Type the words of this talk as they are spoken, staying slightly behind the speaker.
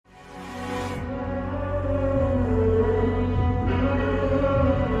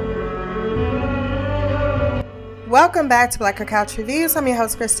Welcome back to Blacker Couch Reviews. I'm your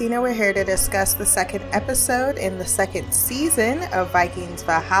host, Christina. We're here to discuss the second episode in the second season of Vikings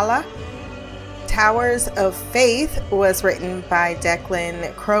Valhalla. Towers of Faith was written by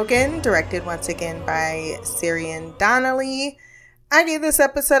Declan Crogan, directed once again by Ciaran Donnelly. I gave this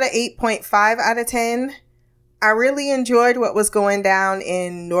episode an 8.5 out of 10. I really enjoyed what was going down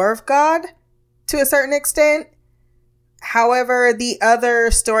in Novgorod to a certain extent. However, the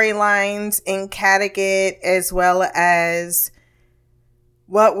other storylines in Kattegat, as well as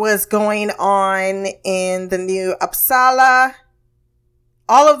what was going on in the new Uppsala,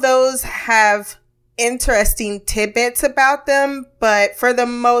 all of those have interesting tidbits about them, but for the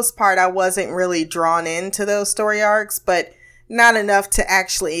most part, I wasn't really drawn into those story arcs, but not enough to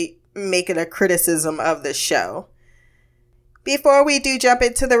actually make it a criticism of the show. Before we do jump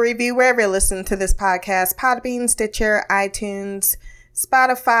into the review, wherever you listen to this podcast, Podbean, Stitcher, iTunes,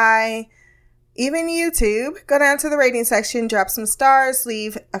 Spotify, even YouTube, go down to the rating section, drop some stars,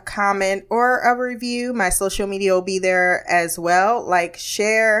 leave a comment or a review. My social media will be there as well. Like,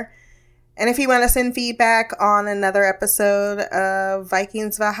 share. And if you want to send feedback on another episode of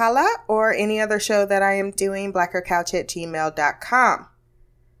Vikings Valhalla or any other show that I am doing, blackercouch@gmail.com.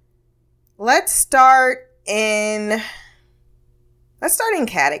 Let's start in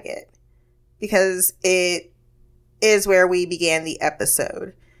Kattegat, because it is where we began the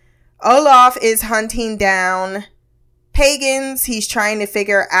episode. Olaf is hunting down pagans. He's trying to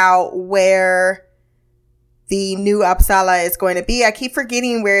figure out where the new Uppsala is going to be. I keep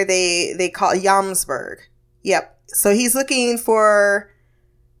forgetting where they call it, Jomsburg. Yep. So he's looking for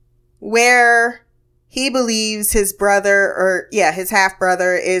where he believes his brother, his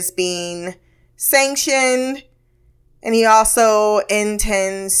half-brother is being sanctioned. And he also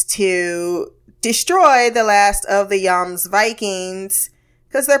intends to destroy the last of the Joms Vikings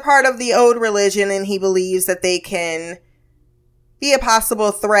because they're part of the old religion, and he believes that they can be a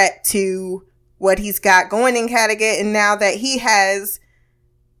possible threat to what he's got going in Kattegat. And now that he has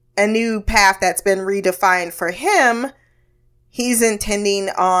a new path that's been redefined for him, he's intending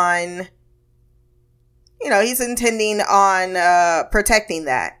on protecting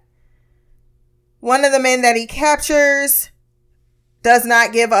that. One of the men that he captures does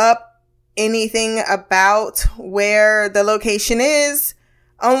not give up anything about where the location is,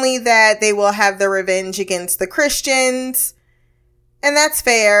 only that they will have their revenge against the Christians. And that's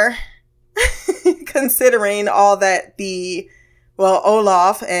fair, considering all that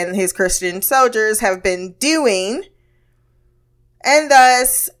Olaf and his Christian soldiers have been doing. And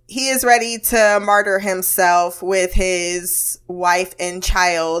thus, he is ready to martyr himself with his wife and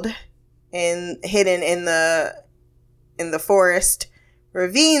child hidden in the forest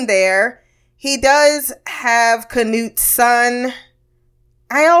ravine there. He does have Knut's son.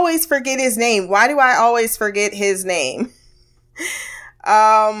 I always forget his name. Why do I always forget his name?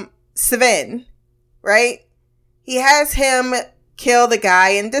 Sven, right? He has him kill the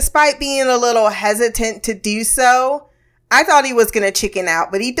guy, and despite being a little hesitant to do so, I thought he was going to chicken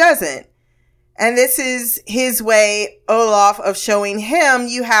out, but he doesn't. And this is his way, Olaf, of showing him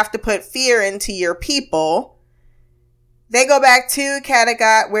you have to put fear into your people. They go back to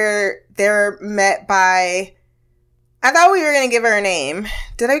Kattegat, where they're met by... I thought we were going to give her a name.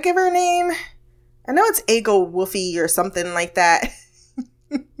 Did I give her a name? I know it's Egil Wolfie or something like that.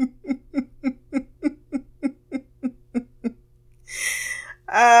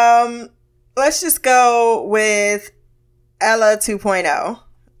 Let's just go with Ella 2.0.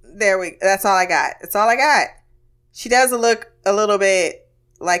 That's all I got. That's all I got. She does look a little bit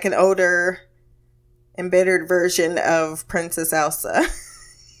like an older, embittered version of Princess Elsa.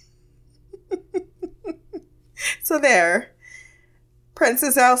 So there.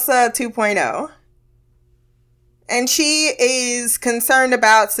 Princess Elsa 2.0. And she is concerned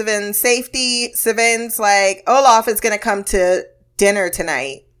about Sven's safety. Sven's like, Olaf is going to come to dinner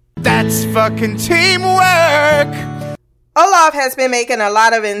tonight. That's fucking teamwork! Olaf has been making a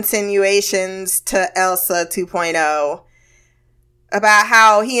lot of insinuations to Elsa 2.0 about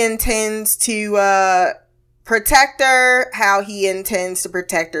how he intends to protect her, how he intends to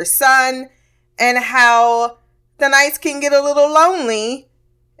protect her son, and how the nights can get a little lonely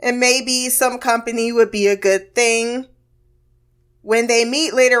and maybe some company would be a good thing. When they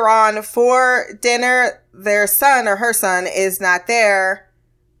meet later on for dinner, their son or her son is not there.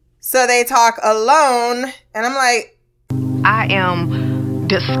 So they talk alone, and I'm like, I am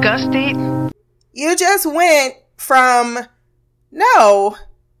disgusted. You just went from, no,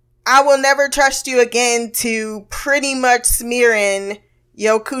 I will never trust you again, to pretty much smearing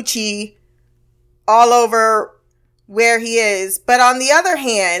Yokuchi all over where he is. But on the other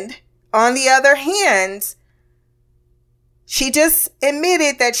hand, She just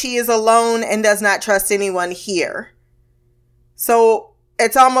admitted that she is alone and does not trust anyone here. So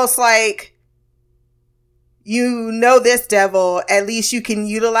it's almost like, you know, this devil, at least you can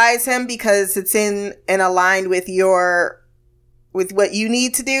utilize him because it's in and aligned with with what you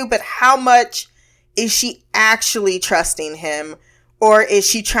need to do. But how much is she actually trusting him? Or is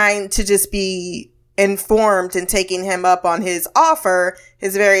she trying to just be informed and taking him up on his offer,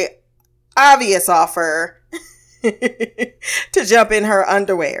 his very obvious offer, to jump in her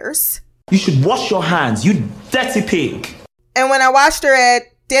underwears? You should wash your hands, you dirty pig. And when I watched her at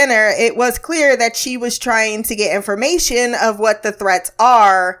dinner, it was clear that she was trying to get information of what the threats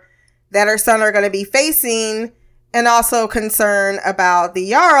are that her son are going to be facing, and also concern about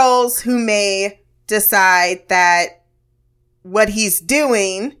the Jarls who may decide that what he's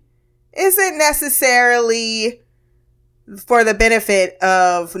doing isn't necessarily for the benefit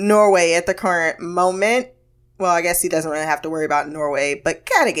of Norway at the current moment. Well, I guess he doesn't really have to worry about Norway, but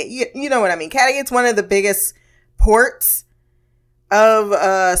Kattegat, you know what I mean. Kattegat's one of the biggest ports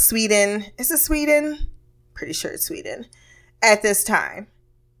of Sweden. Is it Sweden? Pretty sure it's Sweden at this time.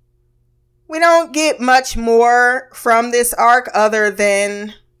 We don't get much more from this arc other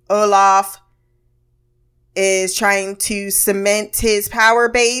than Olaf is trying to cement his power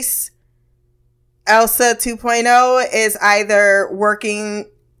base. Elsa 2.0 is either working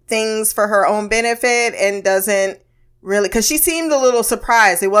things for her own benefit and doesn't really, because she seemed a little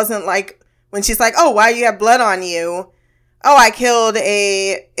surprised. It wasn't like when she's like, oh, why you have blood on you? Oh, I killed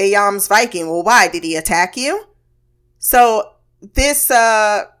a Jom's Viking. Well, why? Did he attack you? So this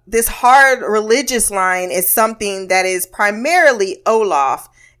hard religious line is something that is primarily Olaf,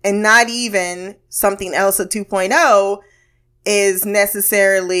 and not even something Elsa 2.0 is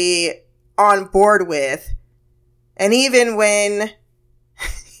necessarily on board with. And even when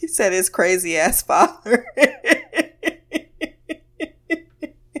he said his crazy ass father,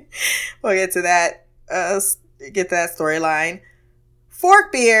 we'll get to that, get that storyline.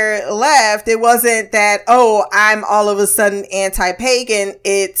 Forkbeard left. It wasn't that, oh, I'm all of a sudden anti-pagan.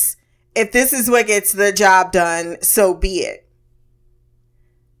 It's, if this is what gets the job done, so be it.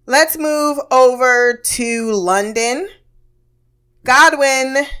 Let's move over to London.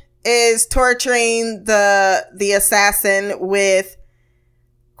 Godwyn is torturing the assassin with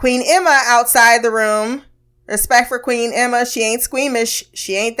Queen Emma outside the room. Respect for Queen Emma. She ain't squeamish.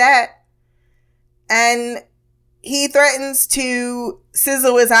 She ain't that. And he threatens to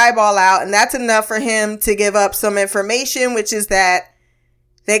sizzle his eyeball out, and that's enough for him to give up some information, which is that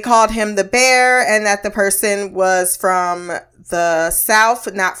they called him the bear and that the person was from the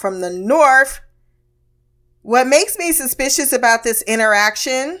south, not from the north. What makes me suspicious about this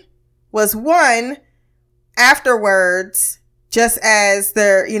interaction was, one, afterwards, just as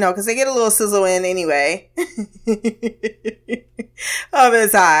they're, because they get a little sizzle in anyway of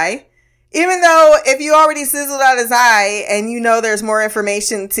his eye. Even though if you already sizzled out his eye and there's more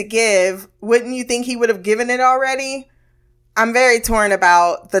information to give, wouldn't you think he would have given it already? I'm very torn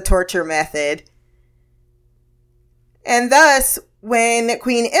about the torture method. And thus, when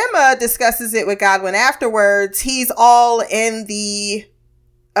Queen Emma discusses it with Godwyn afterwards, he's all in the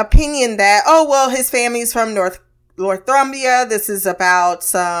opinion that, oh, well, his family's from Northumbria. This is about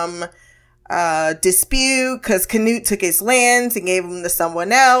some dispute because Canute took his lands and gave them to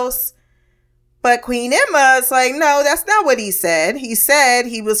someone else. But Queen Emma is like, no, that's not what he said. He said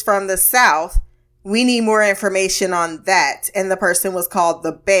he was from the south. We need more information on that. And the person was called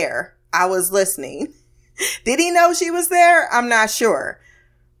the bear. I was listening. Did he know she was there? I'm not sure.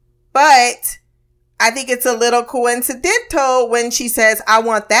 But I think it's a little coincidental when she says, I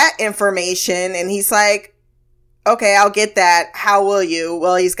want that information. And he's like, okay, I'll get that. How will you?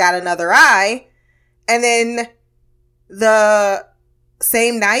 Well, he's got another eye. And then the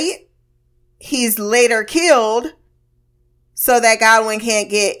same night, he's later killed so that Godwyn can't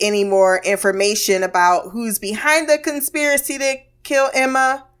get any more information about who's behind the conspiracy to kill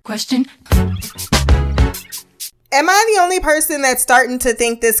Emma. Question. Am I the only person that's starting to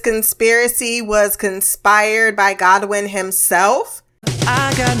think this conspiracy was conspired by Godwyn himself?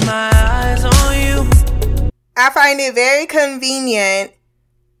 I got my eyes on you. I find it very convenient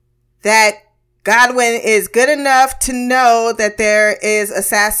that Godwyn is good enough to know that there is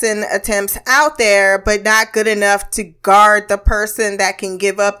assassin attempts out there, but not good enough to guard the person that can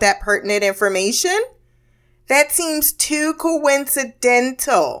give up that pertinent information. That seems too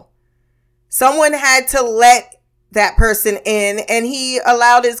coincidental. Someone had to let that person in, and he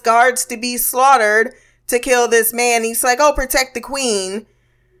allowed his guards to be slaughtered to kill this man. He's like, oh, protect the queen.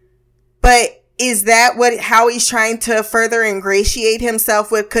 But is that how he's trying to further ingratiate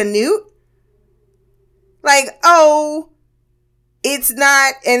himself with Canute? Like, oh, it's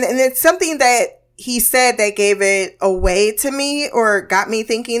not, and it's something that he said that gave it away to me or got me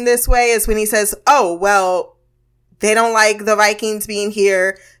thinking this way is when he says, oh, well, they don't like the Vikings being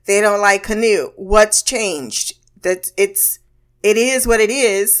here. They don't like Canute. What's changed? It is what it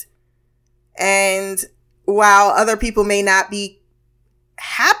is. And while other people may not be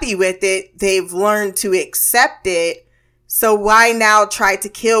happy with it, they've learned to accept it. So why now try to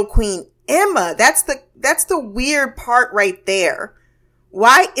kill Queen Emma? That's the weird part right there.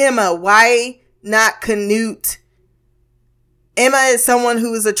 Why Emma? Why not Canute? Emma is someone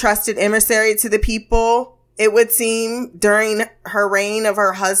who is a trusted emissary to the people, it would seem, during her reign of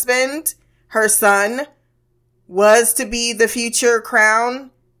her husband. Her son was to be the future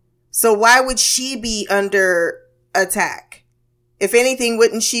crown. So why would she be under attack? If anything,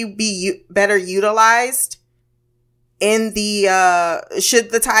 wouldn't she be better utilized in the,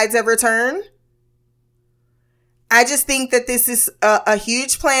 should the tides ever turn? I just think that this is a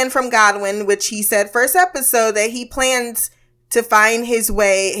huge plan from Godwin, which he said first episode that he plans to find his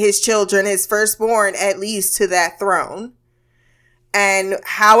way, his children, his firstborn, at least to that throne. And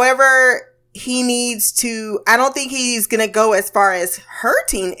however he needs to, I don't think he's going to go as far as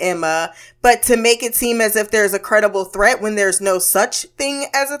hurting Emma, but to make it seem as if there's a credible threat when there's no such thing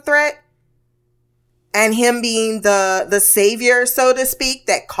as a threat. And him being the savior, so to speak,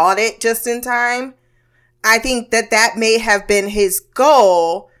 that caught it just in time. I think that may have been his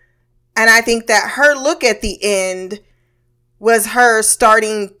goal. And I think that her look at the end was her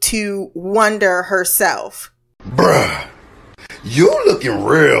starting to wonder herself. Bruh, you looking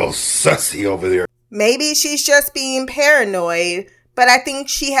real sussy over there. Maybe she's just being paranoid, but I think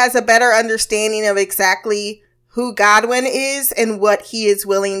she has a better understanding of exactly who Godwin is and what he is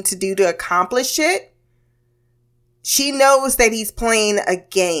willing to do to accomplish it. She knows that he's playing a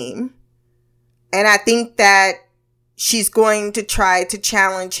game. And I think that she's going to try to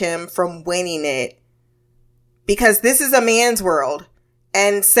challenge him from winning it. Because this is a man's world.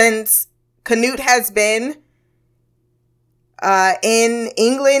 And since Canute has been in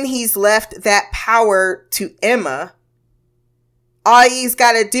England, he's left that power to Emma. All he's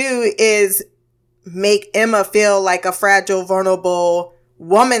got to do is make Emma feel like a fragile, vulnerable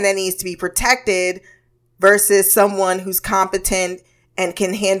woman that needs to be protected versus someone who's competent and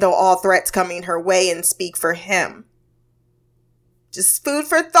can handle all threats coming her way and speak for him. Just food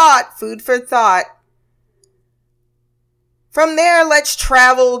for thought, food for thought. From there, let's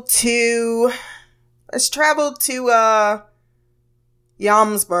travel to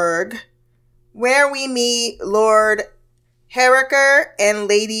Jomsburg, where we meet Lord Harroker and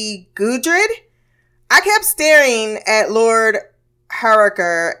Lady Gudrid. I kept staring at Lord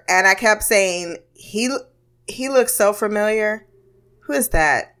Harroker and I kept saying, he looks so familiar. Who is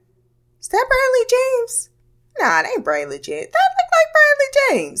that? Is that Bradley James? Nah, it ain't Bradley James. That look like Bradley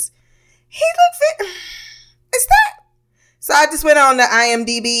James. He looked is that? So I just went on to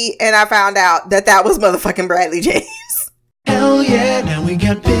IMDb and I found out that was motherfucking Bradley James. Hell yeah, now we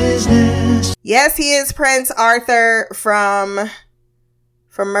got business. Yes, he is Prince Arthur from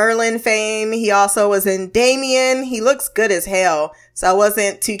Merlin fame. He also was in Damien. He looks good as hell. So I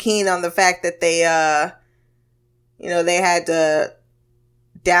wasn't too keen on the fact that they had to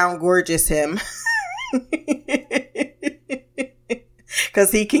down gorgeous him.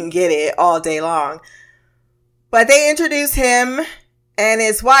 Because he can get it all day long. But they introduce him and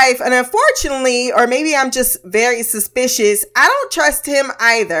his wife. And unfortunately, or maybe I'm just very suspicious, I don't trust him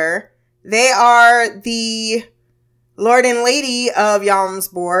either. They are the Lord and Lady of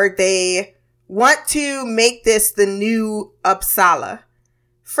Jomsburg. They want to make this the new Uppsala.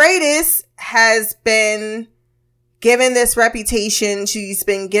 Freydis has been given this reputation. She's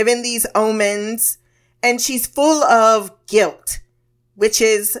been given these omens. And she's full of guilt, which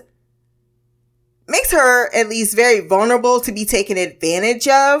makes her at least very vulnerable to be taken advantage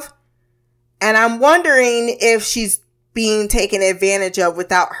of. And I'm wondering if she's being taken advantage of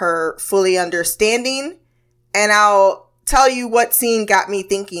without her fully understanding. And I'll tell you what scene got me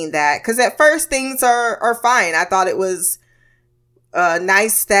thinking that. Because at first things are fine. I thought it was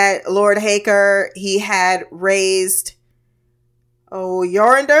nice that Lord Haker, he had raised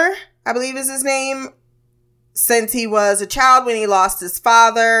Jorinder, I believe is his name, since he was a child when he lost his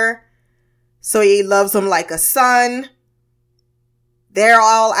father. So he loves him like a son. They're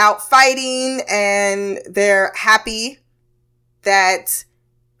all out fighting and they're happy that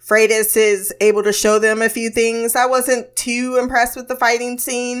Freydis is able to show them a few things. I wasn't too impressed with the fighting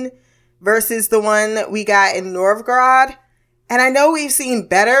scene versus the one that we got in Novgorod. And I know we've seen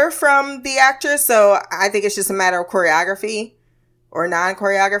better from the actress, so I think it's just a matter of choreography. or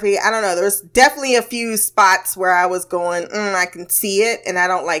non-choreography. I don't know. There's definitely a few spots where I was going, I can see it, and I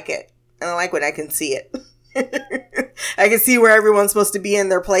don't like it. I don't like when I can see it. I can see where everyone's supposed to be in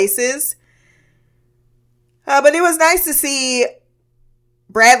their places. But it was nice to see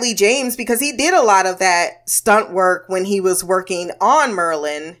Bradley James, because he did a lot of that stunt work when he was working on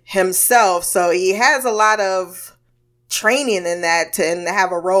Merlin himself. So he has a lot of training in that, and to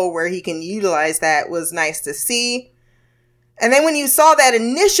have a role where he can utilize that was nice to see. And then when you saw that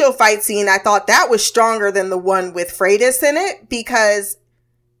initial fight scene, I thought that was stronger than the one with Freitas in it, because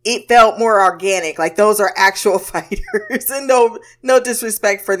it felt more organic. Like, those are actual fighters. And no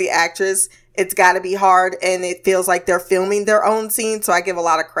disrespect for the actress. It's got to be hard, and it feels like they're filming their own scene, so I give a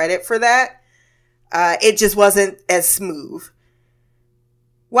lot of credit for that. It just wasn't as smooth.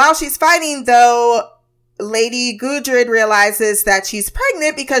 While she's fighting, though, Lady Gudrid realizes that she's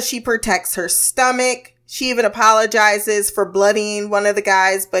pregnant because she protects her stomach. She even apologizes for bloodying one of the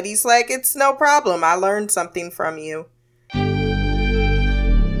guys, but he's like, it's no problem. I learned something from you. I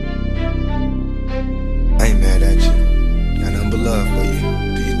ain't mad at you. Got nothing but love for you.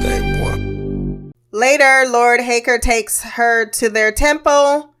 Do you think, boy? Later, Lord Haker takes her to their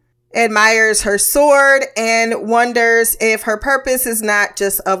temple, admires her sword, and wonders if her purpose is not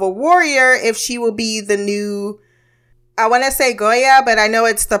just of a warrior, if she will be the new, I want to say Goya, but I know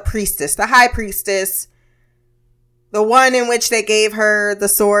it's the priestess, the high priestess, the one in which they gave her the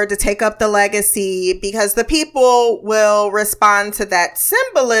sword to take up the legacy, because the people will respond to that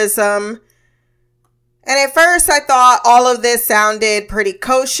symbolism. And at first I thought all of this sounded pretty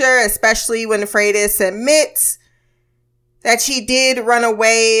kosher, especially when Freitas admits that she did run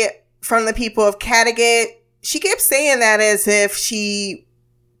away from the people of Kattegat. She kept saying that as if she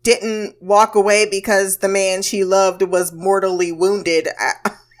didn't walk away because the man she loved was mortally wounded.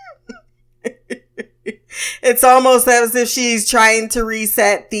 It's almost as if she's trying to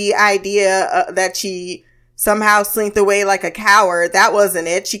reset the idea that she somehow slinked away like a coward. That wasn't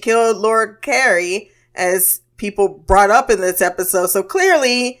it. She killed Lord Carey, as people brought up in this episode. So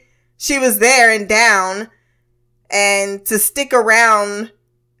clearly she was there and down, and to stick around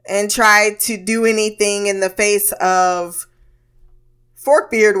and try to do anything in the face of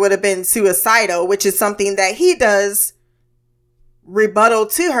Forkbeard would have been suicidal, which is something that he does rebuttal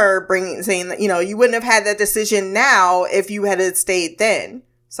to her, saying that, you wouldn't have had that decision now if you had stayed then.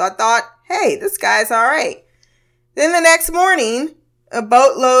 So I thought, hey, this guy's all right. Then the next morning, a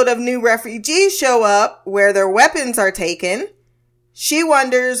boatload of new refugees show up where their weapons are taken. She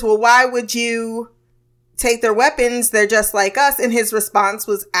wonders, well, why would you take their weapons? They're just like us. And his response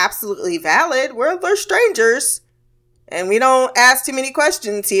was absolutely valid. They're strangers, and we don't ask too many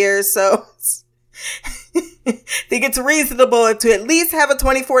questions here. So I think it's reasonable to at least have a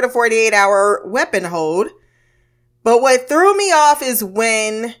 24 to 48 hour weapon hold. But what threw me off is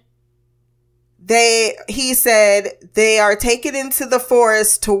when he said they are taken into the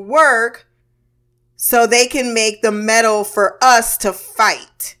forest to work so they can make the metal for us to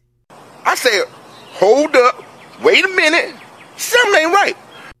fight. I said, hold up, wait a minute, something ain't right.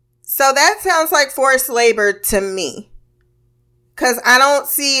 So that sounds like forced labor to me, because I don't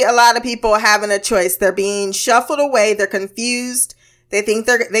see a lot of people having a choice. They're being shuffled away. They're confused. They think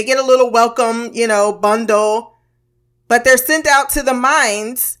they get a little welcome, bundle, but they're sent out to the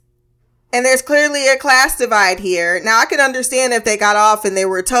mines. And there's clearly a class divide here. Now, I can understand if they got off and they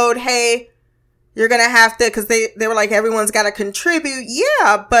were told, hey, you're going to have to, because they were like, everyone's got to contribute.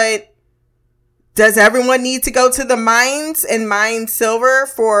 Yeah, but does everyone need to go to the mines and mine silver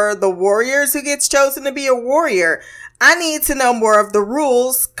for the warriors who gets chosen to be a warrior? I need to know more of the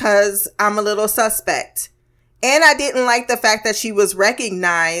rules, because I'm a little suspect. And I didn't like the fact that she was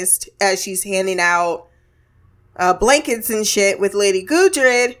recognized as she's handing out blankets and shit with Lady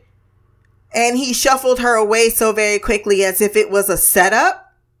Gudrid. And he shuffled her away so very quickly, as if it was a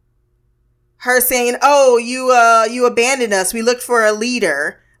setup. Her saying, oh, you abandoned us. We looked for a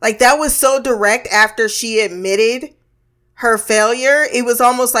leader. Like, that was so direct after she admitted her failure. It was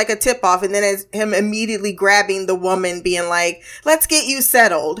almost like a tip off. And then as him immediately grabbing the woman, being like, let's get you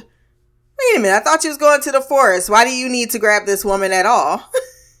settled. Wait a minute. I thought you was going to the forest. Why do you need to grab this woman at all?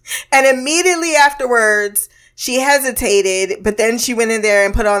 And immediately afterwards, she hesitated, but then she went in there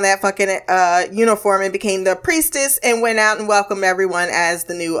and put on that fucking uniform and became the priestess and went out and welcomed everyone as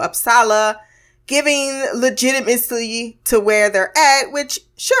the new Uppsala, giving legitimacy to where they're at, which,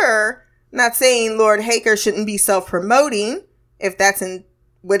 sure, not saying Lord Haker shouldn't be self-promoting if that's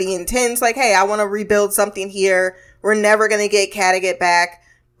what he intends. Like, hey, I want to rebuild something here. We're never going to get Kattegat back,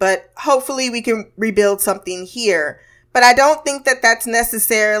 but hopefully we can rebuild something here. But I don't think that that's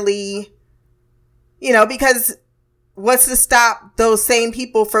necessarily, because what's to stop those same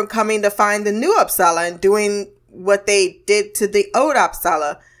people from coming to find the new Uppsala and doing what they did to the old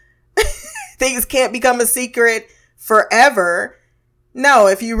Uppsala? Things can't become a secret forever. No,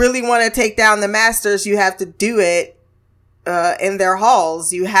 if you really want to take down the masters, you have to do it in their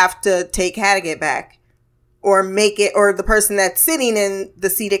halls. You have to take Kattegat back, or make it, or the person that's sitting in the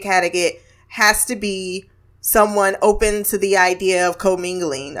seat of Kattegat has to be someone open to the idea of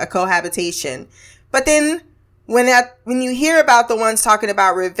commingling, a cohabitation. But then when you hear about the ones talking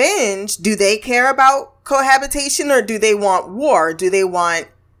about revenge, do they care about cohabitation, or do they want war? Do they want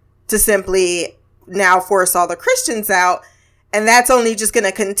to simply now force all the Christians out? And that's only just going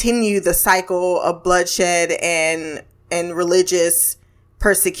to continue the cycle of bloodshed and religious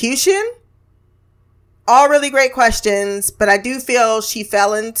persecution. All really great questions, but I do feel she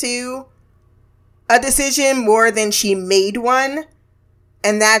fell into a decision more than she made one.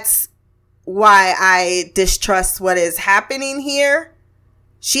 And that's why I distrust what is happening here.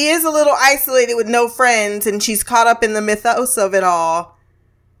 She is a little isolated with no friends, and she's caught up in the mythos of it all.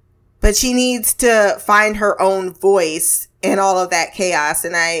 But she needs to find her own voice in all of that chaos.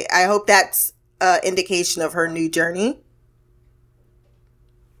 And I hope that's an indication of her new journey.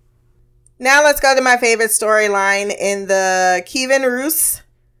 Now let's go to my favorite storyline in the Kievan Rus.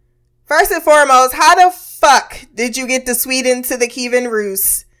 First and foremost, how the fuck did you get to Sweden to the Kievan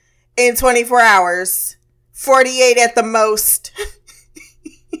Rus in 24 hours? 48 at the most.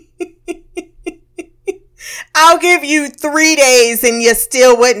 I'll give you 3 days and you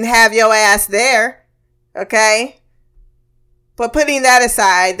still wouldn't have your ass there. Okay? But putting that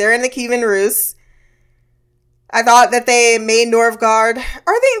aside, they're in the Kievan Rus. I thought that they made Novgorod.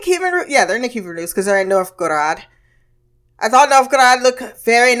 Are they in Kievan Rus? Yeah, they're in the Kievan Rus because they're in Novgorod. I thought Novgorod looked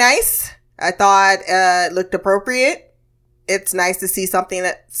very nice. I thought it looked appropriate. It's nice to see something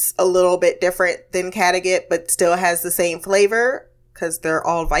that's a little bit different than Kattegat, but still has the same flavor because they're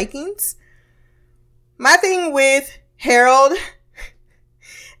all Vikings. My thing with Harold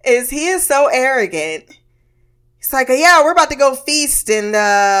is he is so arrogant. He's like, yeah, we're about to go feast and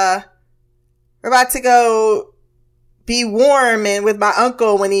we're about to go be warm and with my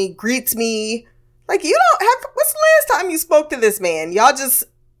uncle when he greets me. Like, you don't have, what's the last time you spoke to this man? Y'all just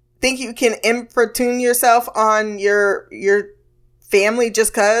think you can importune yourself on your family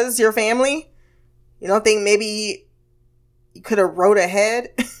just cause you're family? You don't think maybe you could have wrote ahead?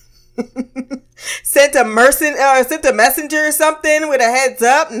 Sent a messenger or something with a heads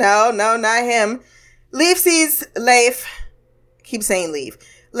up? No, not him. Leif sees Leif. Keep saying Leif.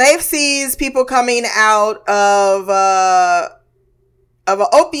 Leif sees people coming out of an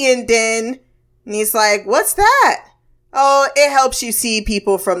opium den, and he's like, "What's that?" Oh, it helps you see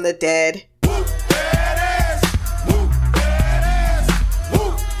people from the dead.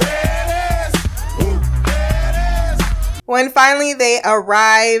 When finally they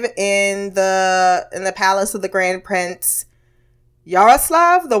arrive in the palace of the Grand Prince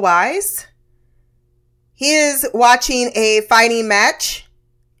Yaroslav the Wise, he is watching a fighting match.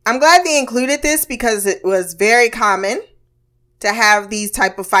 I'm glad they included this because it was very common to have these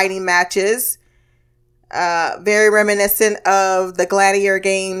type of fighting matches. Very reminiscent of the gladiator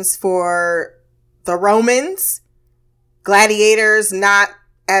games for the Romans. Gladiators not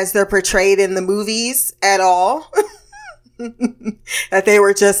as they're portrayed in the movies at all. That they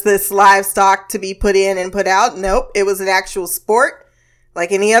were just this livestock to be put in and put out. Nope. It was an actual sport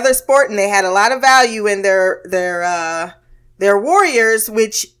like any other sport. And they had a lot of value in their warriors,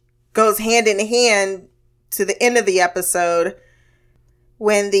 which goes hand in hand to the end of the episode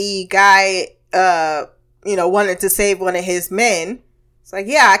when the guy, wanted to save one of his men. It's like,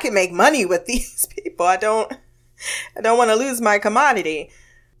 yeah, I can make money with these people. I don't want to lose my commodity.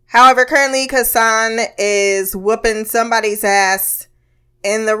 However, currently Kassan is whooping somebody's ass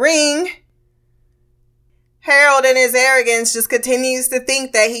in the ring. Harold, in his arrogance, just continues to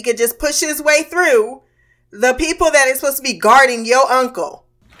think that he could just push his way through the people that is supposed to be guarding your uncle.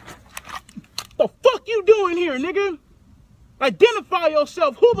 The fuck you doing here, nigga? Identify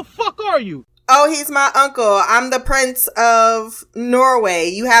yourself. Who the fuck are you? Oh, he's my uncle. I'm the Prince of Norway.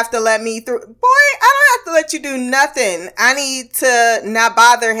 You have to let me through. Boy, I don't have to let you do nothing. I need to not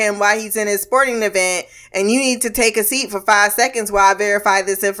bother him while he's in his sporting event. And you need to take a seat for 5 seconds while I verify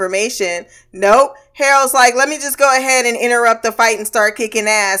this information. Nope. Harold's like, let me just go ahead and interrupt the fight and start kicking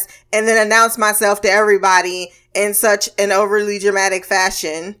ass. And then announce myself to everybody in such an overly dramatic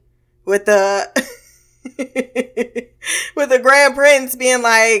fashion. With the, with the Grand Prince being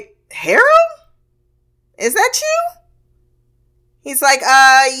like, Harold? Is that you? He's like,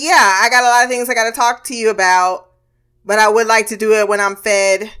 yeah, I got a lot of things I got to talk to you about, but I would like to do it when I'm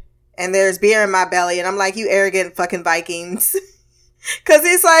fed and there's beer in my belly. And I'm like, you arrogant fucking Vikings. Because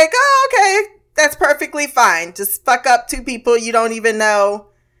he's like, oh, okay, that's perfectly fine. Just fuck up 2 people you don't even know.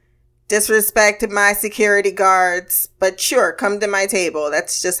 Disrespect my security guards. But sure, come to my table.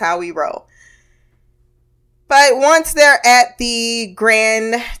 That's just how we roll. But once they're at the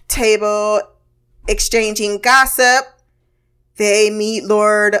grand table exchanging gossip, they meet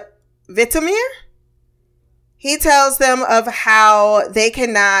Lord Vitamir. He tells them of how they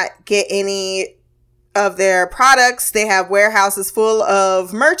cannot get any of their products. They have warehouses full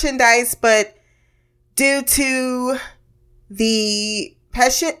of merchandise, but due to the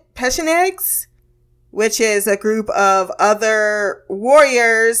Pechenegs, which is a group of other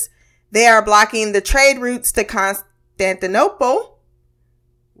warriors, they are blocking the trade routes to Constantinople,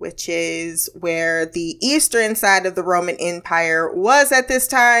 which is where the eastern side of the Roman Empire was at this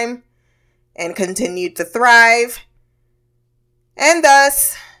time and continued to thrive. And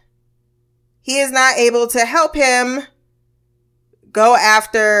thus, he is not able to help him go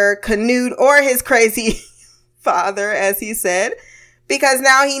after Canute or his crazy father, as he said, because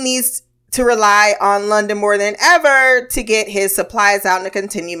now he needs to rely on London more than ever to get his supplies out and to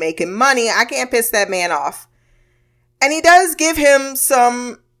continue making money. I can't piss that man off. And he does give him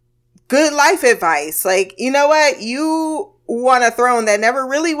some good life advice. Like, you know what? You want a throne that never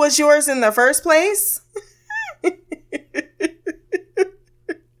really was yours in the first place.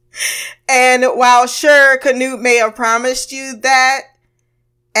 And while sure, Canute may have promised you that,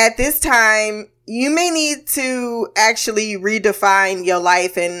 at this time, you may need to actually redefine your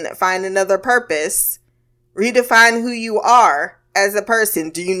life and find another purpose. Redefine who you are as a person.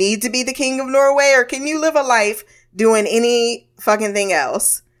 Do you need to be the king of Norway, or can you live a life doing any fucking thing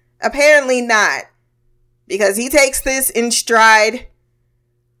else? Apparently not. Because he takes this in stride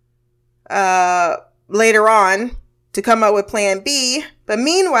later on to come up with plan B. But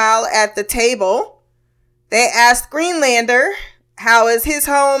meanwhile, at the table, they asked Greenlander how is his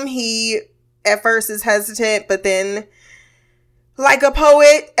home. He at first is hesitant, but then, like a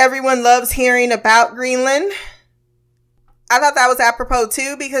poet, everyone loves hearing about Greenland. I thought that was apropos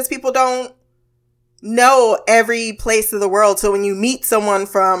too, because people don't know every place of the world. So when you meet someone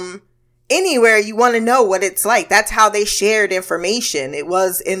from anywhere, you want to know what it's like. That's how they shared information. It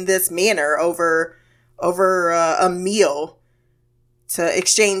was in this manner over a meal to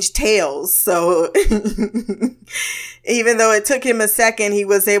exchange tales. So even though it took him a second, he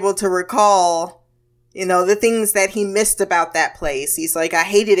was able to recall, the things that he missed about that place. He's like, I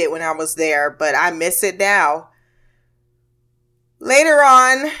hated it when I was there, but I miss it now. Later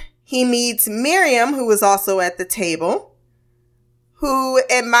on, he meets Miriam, who was also at the table, who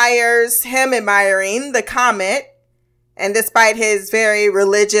admires him admiring the comet. And despite his very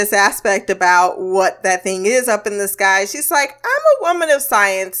religious aspect about what that thing is up in the sky, she's like, I'm a woman of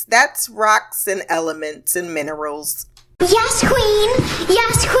science. That's rocks and elements and minerals. Yes, queen.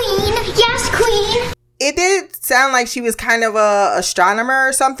 Yes, queen. Yes, queen. It did sound like she was kind of a astronomer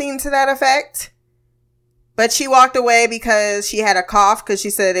or something to that effect. But she walked away because she had a cough because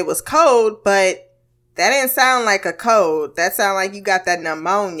she said it was cold. But that didn't sound like a cold. That sounded like you got that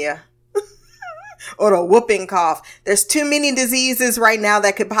pneumonia. Or a whooping cough. There's too many diseases right now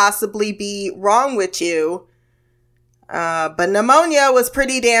that could possibly be wrong with you. But pneumonia was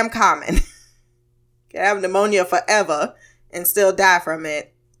pretty damn common. You can have pneumonia forever and still die from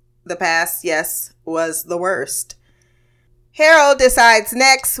it. The past, yes, was the worst. Harold decides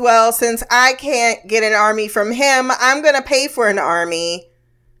next, well, since I can't get an army from him, I'm going to pay for an army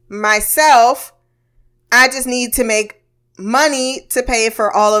myself. I just need to make money to pay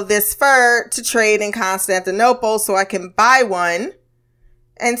for all of this fur to trade in Constantinople so I can buy one.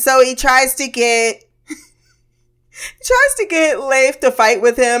 And so he tries to get Leif to fight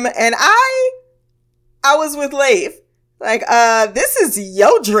with him, and I was with Leif. Like, this is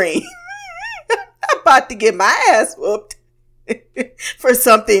your dream. I'm about to get my ass whooped for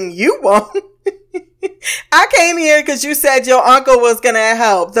something you want. I came here because you said your uncle was going to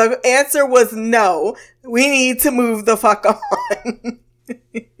help. The answer was no. We need to move the fuck on.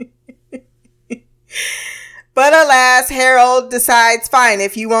 But alas, Harold decides, fine,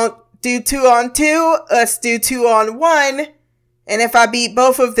 if you won't do 2 on 2, let's do 2 on 1. And if I beat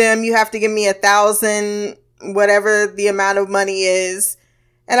both of them, you have to give me 1,000, whatever the amount of money is.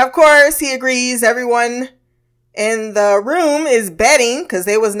 And of course, he agrees. Everyone in the room is betting because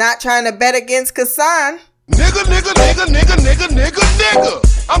they was not trying to bet against Kassan. Nigga.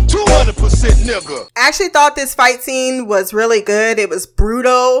 I'm 200% nigga. I actually thought this fight scene was really good. It was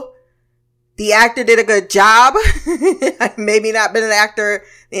brutal. The actor did a good job. Maybe not been an actor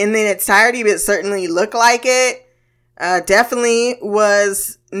in its entirety, but it certainly looked like it. Definitely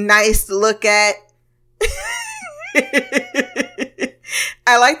was nice to look at.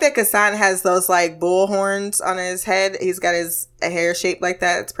 I like that Kassan has those like bull horns on his head. He's got his hair shaped like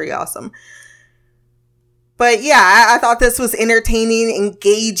that. It's pretty awesome. But yeah, I thought this was entertaining,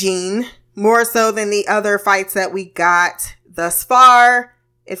 engaging, more so than the other fights that we got thus far.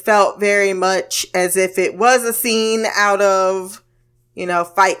 It felt very much as if it was a scene out of,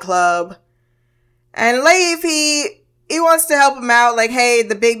 Fight Club. And Leif, he wants to help him out. Like, hey,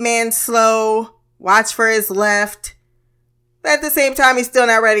 the big man's slow. Watch for his left. But at the same time, he's still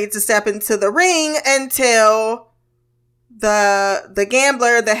not ready to step into the ring until the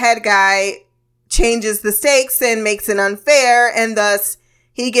gambler, the head guy, changes the stakes and makes it unfair, and thus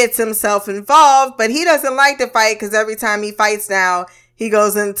he gets himself involved. But he doesn't like to fight because every time he fights now, he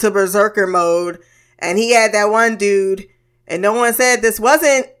goes into berserker mode. And he had that one dude, and no one said this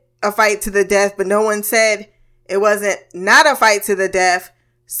wasn't a fight to the death, but no one said it wasn't not a fight to the death,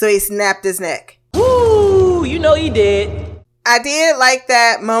 so he snapped his neck. Woo! You know he did. I did like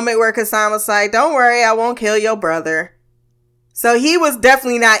that moment where Kassan was like, don't worry, I won't kill your brother. So he was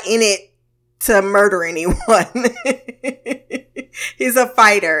definitely not in it to murder anyone. He's a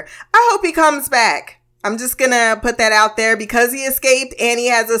fighter. I hope he comes back. I'm just gonna put that out there because he escaped and he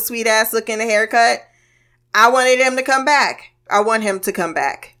has a sweet ass looking haircut. I wanted him to come back. I want him to come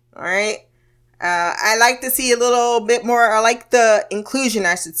back. All right. I like to see a little bit more. I like the inclusion,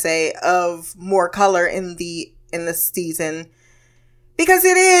 I should say, of more color in the season because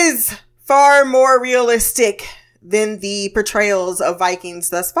it is far more realistic than the portrayals of Vikings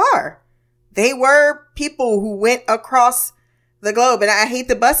thus far. They were people who went across the globe. And I hate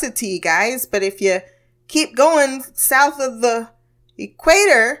to bust it to you guys, but if you keep going south of the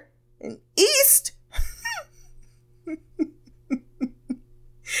equator and east,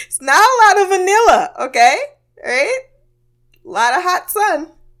 it's not a lot of vanilla, okay? All right? A lot of hot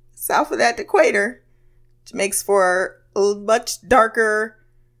sun south of that equator, which makes for a much darker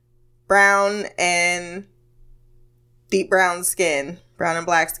brown and deep brown skin, brown and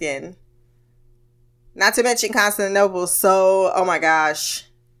black skin. Not to mention Constantinople. So, oh my gosh,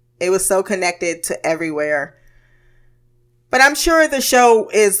 it was so connected to everywhere. But I'm sure the show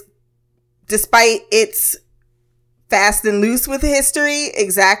is, despite its fast and loose with history,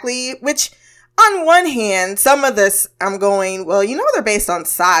 exactly, which on one hand, some of this I'm going, well, they're based on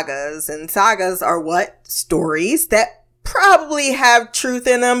sagas, and sagas are what? Stories that probably have truth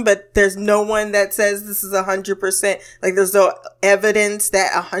in them, but there's no one that says this is 100%, like there's no evidence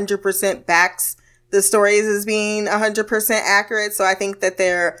that 100% backs the stories as being 100% accurate. So I think that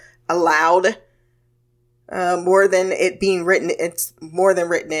they're allowed, more than it being written. It's more than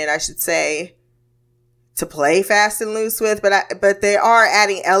written in, I should say, to play fast and loose with. But they are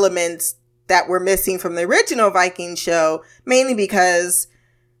adding elements that were missing from the original Viking show, mainly because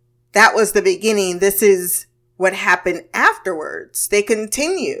that was the beginning. This is what happened afterwards. They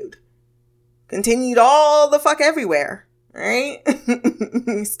continued all the fuck everywhere. Right?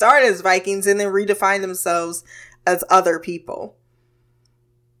 Start as Vikings and then redefine themselves as other people.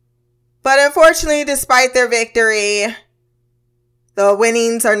 But unfortunately, despite their victory, the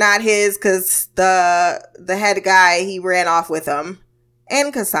winnings are not his because the head guy, he ran off with them,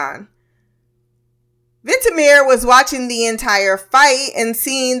 and Kassan. Vintimir was watching the entire fight and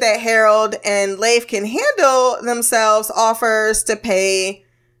seeing that Harold and Leif can handle themselves, offers to pay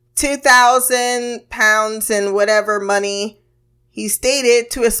 2,000 pounds and whatever money he stated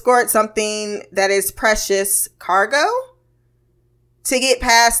to escort something that is precious cargo to get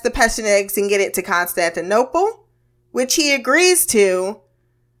past the Pechenegs and get it to Constantinople, which he agrees to.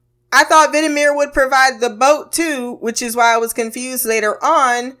 I thought Vintimir would provide the boat too, which is why I was confused later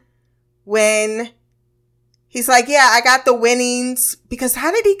on when he's like, yeah, I got the winnings, because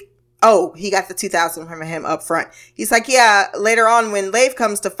how did he... Oh, he got the 2,000 from him up front. He's like, yeah, later on when Leif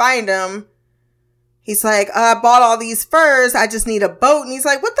comes to find him, he's like, I bought all these furs. I just need a boat. And he's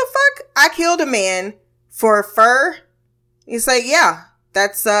like, what the fuck? I killed a man for a fur? He's like, yeah,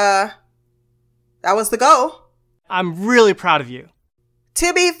 that was the goal. I'm really proud of you.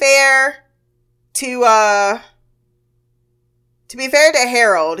 To be fair to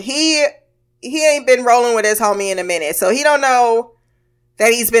Harold, he ain't been rolling with his homie in a minute. So he don't know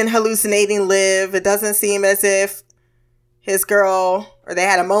that he's been hallucinating Liv. It doesn't seem as if his girl, or they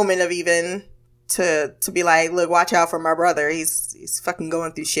had a moment of even to be like, look, watch out for my brother. He's fucking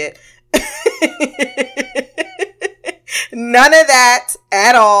going through shit. None of that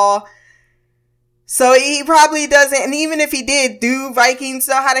at all. So he probably doesn't. And even if he did, do Vikings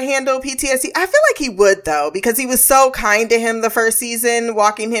know how to handle PTSD? I feel like he would, though, because he was so kind to him the first season,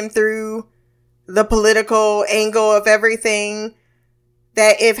 walking him through the political angle of everything.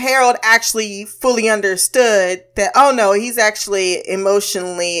 that if Harold actually fully understood that, oh no, he's actually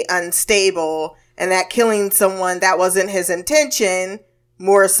emotionally unstable and that killing someone, that wasn't his intention,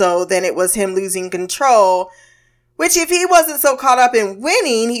 more so than it was him losing control, which if he wasn't so caught up in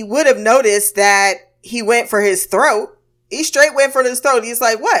winning, he would have noticed that he went for his throat. He straight went for his throat. He's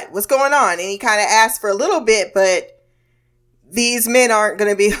like, what's going on? And he kind of asked for a little bit, but these men aren't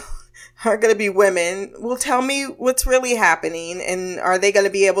going to be women. Well, tell me what's really happening, and are they going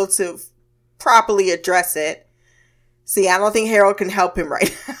to be able to properly address it? See, I don't think Harold can help him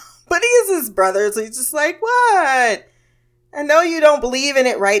right now, but he is his brother, so he's just like, what? I know you don't believe in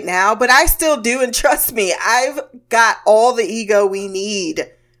it right now, but I still do, and trust me, I've got all the ego we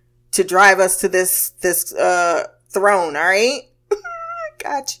need to drive us to this throne, all right?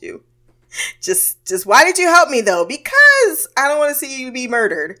 Got you. Just why did you help me, though? Because I don't want to see you be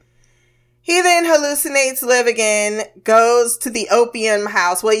murdered. He then hallucinates Liv again, goes to the opium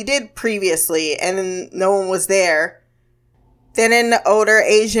house. Well, he did previously, and then no one was there. Then an older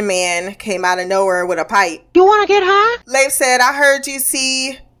Asian man came out of nowhere with a pipe. You want to get high? Leif said, I heard you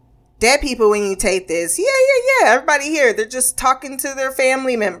see dead people when you take this. Yeah. Everybody here, they're just talking to their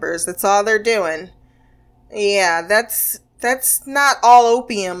family members. That's all they're doing. Yeah, that's not all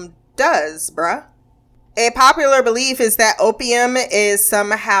opium does, bruh. A popular belief is that opium is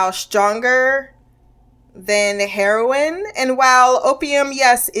somehow stronger than heroin. And while opium,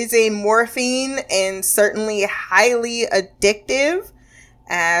 yes, is a morphine and certainly highly addictive,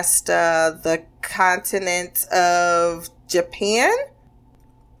 as the continent of Japan,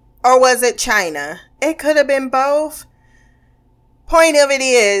 or was it China? It could have been both. Point of it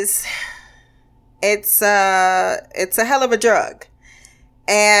is, it's a hell of a drug.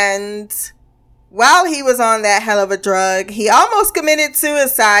 And while he was on that hell of a drug, he almost committed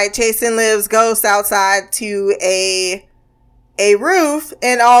suicide chasing Liv's ghost outside to a roof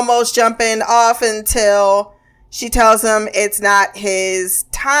and almost jumping off until she tells him it's not his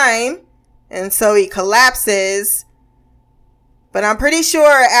time. And so he collapses. But I'm pretty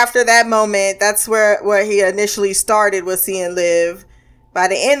sure after that moment, that's where he initially started with seeing Liv. By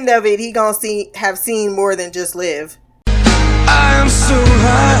the end of it, he gonna have seen more than just Liv. I am so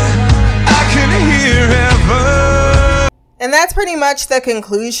high, I can hear heaven. And that's pretty much the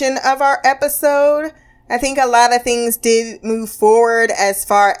conclusion of our episode. I think a lot of things did move forward as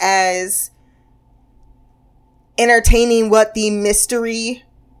far as entertaining what the mystery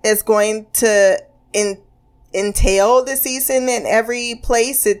is going to entail this season in every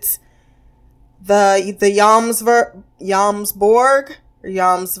place. It's the Jomsborg or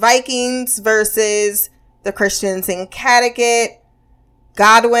Joms Vikings versus the Christians in Kattegat,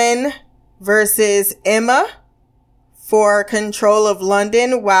 Godwin versus Emma for control of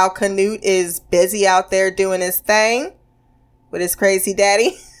London while Canute is busy out there doing his thing with his crazy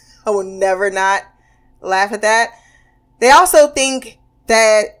daddy. I will never not laugh at that. They also think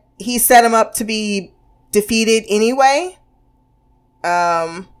that he set him up to be defeated anyway.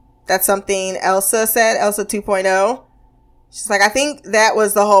 That's something Elsa said, Elsa 2.0. She's like, I think that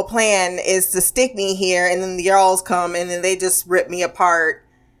was the whole plan, is to stick me here, and then the Jarls come, and then they just rip me apart.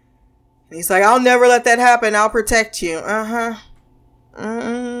 And he's like, I'll never let that happen. I'll protect you. Who gonna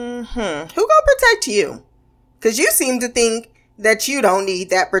protect you? Because you seem to think that you don't need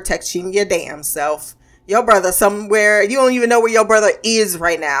that protection your damn self. Your brother somewhere, you don't even know where your brother is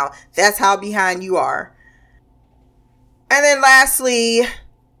right now. That's how behind you are. And then lastly,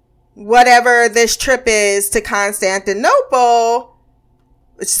 whatever this trip is to Constantinople,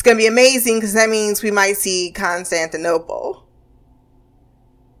 which is going to be amazing because that means we might see Constantinople.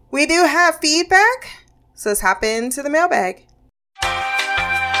 We do have feedback, so let's hop into the mailbag.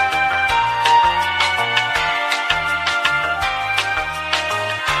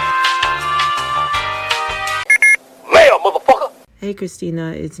 Mail, motherfucker! Hey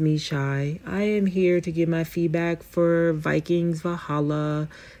Christina, it's me, Shy. I am here to give my feedback for Vikings Valhalla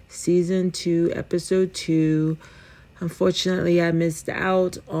Season 2, Episode 2. Unfortunately, I missed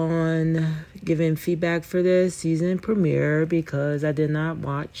out on giving feedback for the season premiere because I did not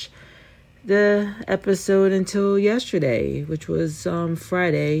watch the episode until yesterday, which was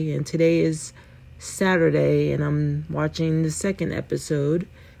Friday, and today is Saturday, and I'm watching the second episode,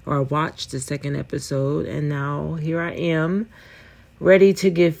 or I watched the second episode, and now here I am, ready to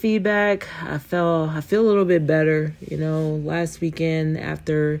give feedback. I feel a little bit better, last weekend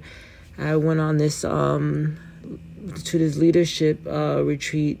after I went on this to this leadership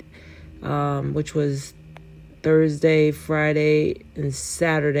retreat, which was Thursday, Friday, and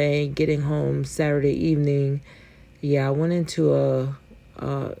Saturday, getting home Saturday evening. Yeah, I went into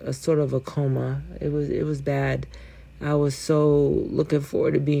a sort of a coma. It was bad. I was so looking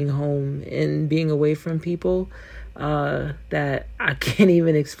forward to being home and being away from people that I can't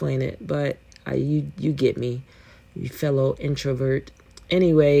even explain it. But you get me, you fellow introvert.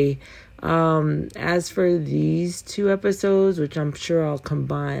 Anyway, as for these 2 episodes, which I'm sure I'll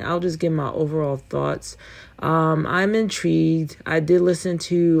combine, I'll just give my overall thoughts. I'm intrigued. I did listen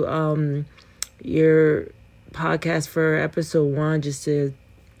to your podcast for episode 1 just to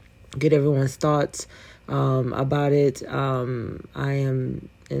get everyone's thoughts about it. I am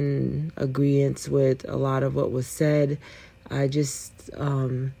in agreement with a lot of what was said. I just,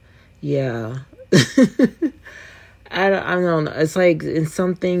 yeah. I don't know. It's like in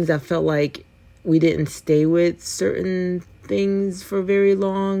some things I felt like we didn't stay with certain things for very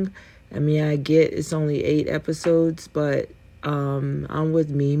long. I mean, I get it's only 8 episodes, but I'm with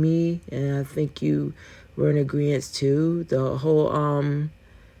Mimi, and I think you were in agreement too. The whole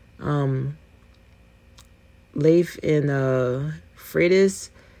Leif and Freitas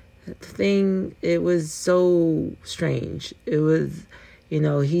thing, it was so strange. It was,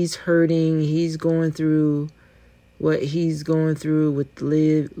 he's hurting. He's going through what he's going through with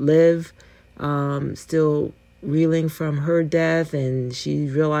Liv, still reeling from her death, and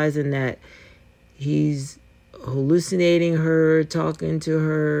she's realizing that he's hallucinating her, talking to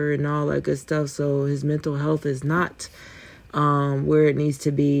her, and all that good stuff. So his mental health is not where it needs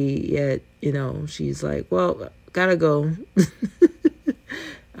to be yet. She's like, well, gotta go.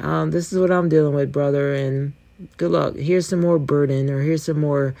 This is what I'm dealing with, brother, and good luck. Here's some more burden, or here's some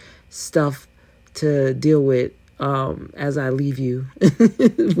more stuff to deal with as I leave you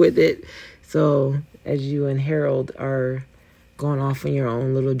with it. So as you and Harold are going off on your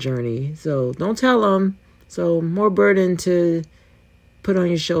own little journey. So don't tell them. So more burden to put on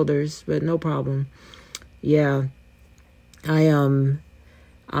your shoulders, but no problem. Yeah. I'm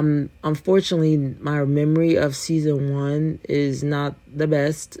unfortunately, my memory of season 1 is not the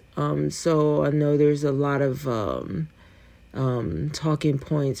best. So I know there's a lot of talking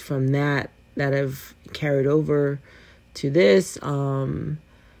points from that have carried over to this.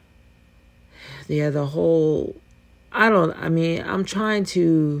 The whole, I'm trying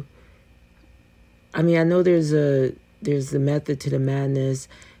to, I know there's the method to the madness,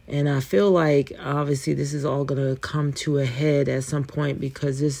 and I feel like obviously this is all going to come to a head at some point,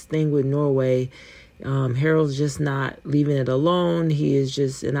 because this thing with Norway, Harold's just not leaving it alone. He is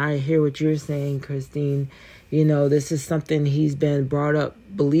just, and I hear what you're saying, Christine, this is something he's been brought up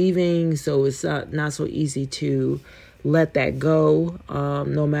believing, so it's not so easy to let that go,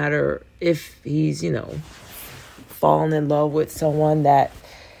 no matter if he's, fallen in love with someone that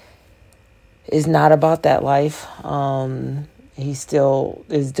is not about that life. He still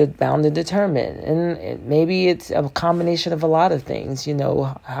is bound and determined. And maybe it's a combination of a lot of things,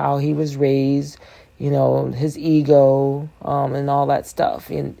 how he was raised, his ego, and all that stuff.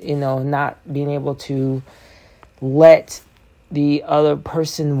 And, not being able to let the other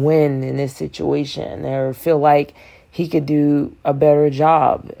person win in this situation, or feel like he could do a better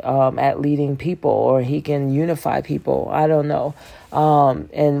job at leading people, or he can unify people. I don't know.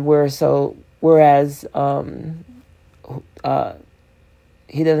 And whereas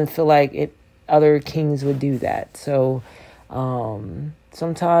he doesn't feel like other kings would do that. So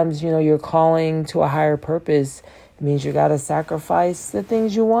sometimes, you're calling to a higher purpose. It means you got to sacrifice the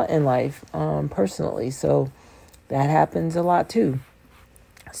things you want in life, personally. So that happens a lot too.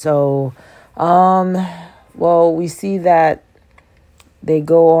 So, well, we see that they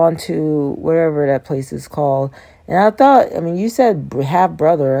go on to whatever that place is called. And I thought, you said half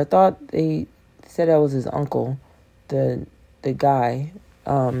brother. I thought they said that was his uncle, the guy.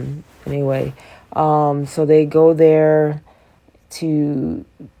 Anyway, so they go there to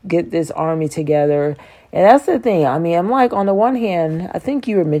get this army together. And that's the thing. I'm like, on the one hand, I think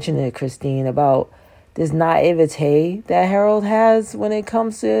you were mentioning it, Christine, about this naivete that Harold has when it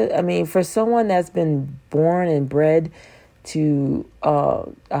comes to, for someone that's been born and bred to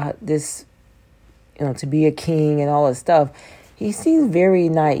this, to be a king and all this stuff, he seems very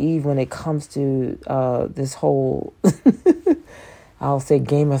naive when it comes to this whole, I'll say,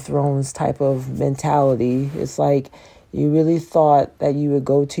 Game of Thrones type of mentality. It's like you really thought that you would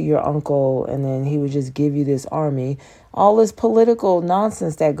go to your uncle and then he would just give you this army. All this political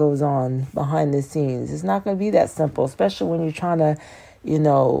nonsense that goes on behind the scenes. It's not going to be that simple, especially when you're trying to,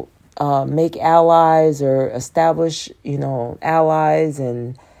 make allies or establish, allies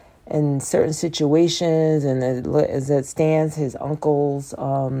and in certain situations. And as it stands, his uncle's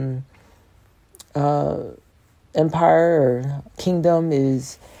empire or kingdom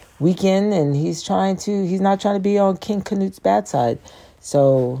is weakened, and he's not trying to be on King Canute's bad side.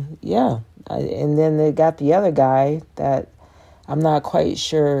 So, yeah, And then they got the other guy that I'm not quite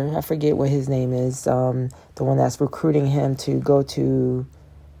sure. I forget what his name is. The one that's recruiting him to go to,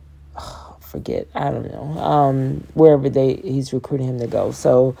 forget. I don't know. Wherever he's recruiting him to go.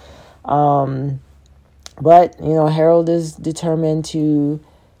 So, but Harold is determined to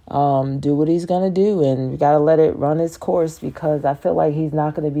do what he's gonna do, and we gotta let it run its course, because I feel like he's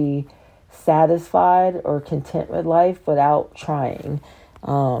not gonna be satisfied or content with life without trying.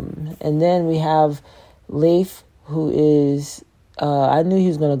 And then we have Leif, who is. I knew he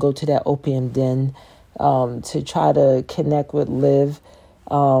was going to go to that opium den to try to connect with Liv.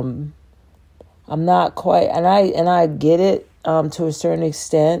 I'm not quite, and I get it to a certain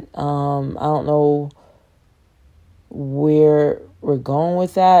extent. I don't know where we're going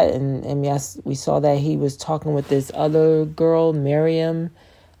with that. And yes, we saw that he was talking with this other girl, Miriam.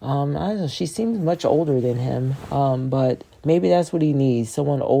 I don't know, she seems much older than him, but maybe that's what he needs,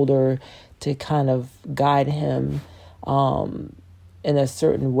 someone older to kind of guide him in a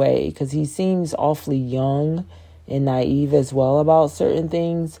certain way, because he seems awfully young and naive as well about certain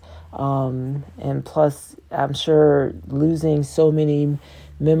things. And plus, I'm sure losing so many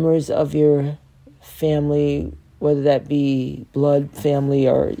members of your family, whether that be blood family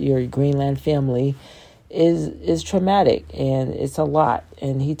or your Greenland family, is traumatic, and it's a lot.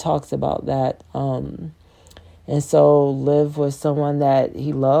 And he talks about that. And so Liv was someone that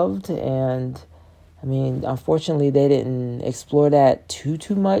he loved, and I mean, unfortunately, they didn't explore that too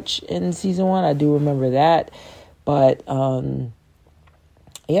much in season 1. I do remember that. But,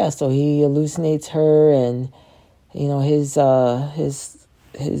 yeah, so he hallucinates her, and,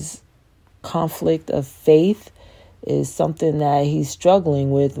 his conflict of faith is something that he's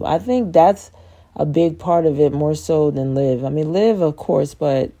struggling with. I think that's a big part of it, more so than Liv. I mean, Liv, of course,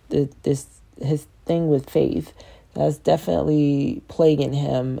 but his thing with faith, that's definitely plaguing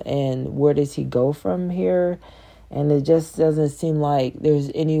him. And where does he go from here? And it just doesn't seem like there's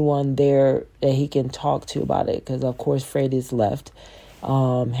anyone there that he can talk to about it, because, of course, Freydis left.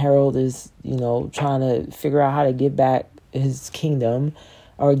 Harold is, trying to figure out how to get back his kingdom,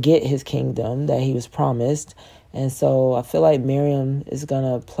 or get his kingdom that he was promised. And so I feel like Miriam is going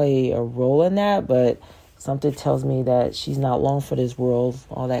to play a role in that, but something tells me that she's not long for this world,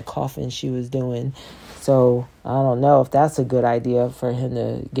 all that coughing she was doing. So I don't know if that's a good idea for him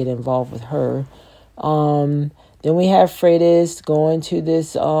to get involved with her. Then we have Freydis going to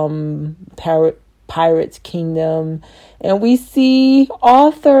this pirate's kingdom, and we see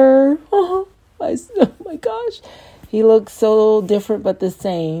Arthur. Oh my gosh, he looks so different but the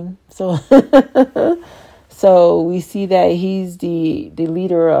same. So so we see that he's the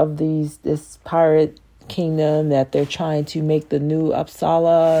leader of this pirate kingdom, that they're trying to make the new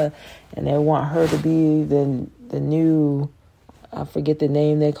Uppsala, and they want her to be the new, I forget the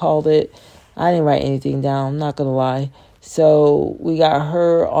name they called it. I didn't write anything down, I'm not gonna lie. So we got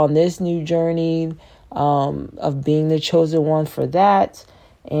her on this new journey of being the chosen one for that,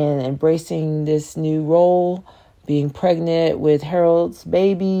 and embracing this new role, being pregnant with Harold's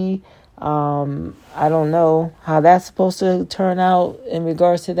baby. I don't know how that's supposed to turn out in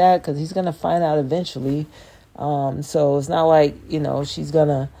regards to that, because he's going to find out eventually. So it's not like, she's going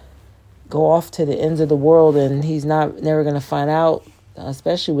to go off to the ends of the world and he's never going to find out,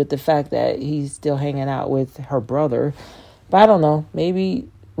 especially with the fact that he's still hanging out with her brother. But I don't know. Maybe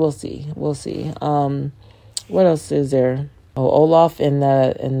we'll see. We'll see. What else is there? Oh, Olaf and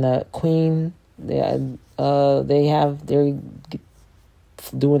the Queen. They're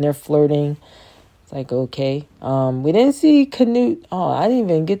doing their flirting. It's like, okay. We didn't see Canute. Oh, I didn't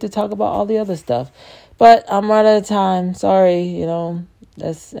even get to talk about all the other stuff. But I'm right out of time. Sorry, y'all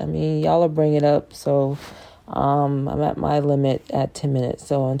are bringing it up. So I'm at my limit at 10 minutes.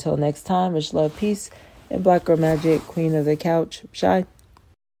 So until next time, much love, peace, and Black Girl Magic, Queen of the Couch, Shy.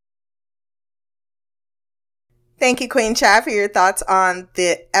 Thank you, Queen Shy, for your thoughts on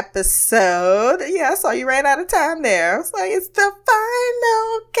the episode. Yeah, I saw you ran out of time there. I was like, it's the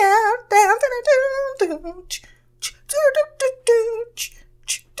final countdown.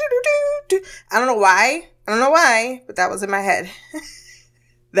 I don't know why, but that was in my head.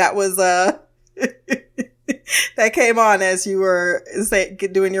 That was, that came on as you were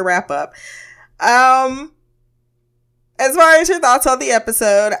doing your wrap up. As far as your thoughts on the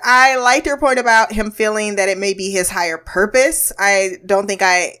episode, I liked your point about him feeling that it may be his higher purpose. I don't think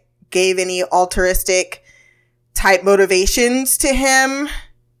I gave any altruistic type motivations to him.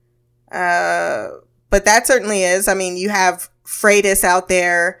 But that certainly is. I mean, you have Freydis out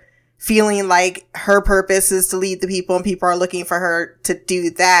there feeling like her purpose is to lead the people, and people are looking for her to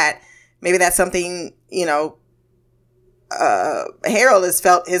do that. Maybe that's something, Harold has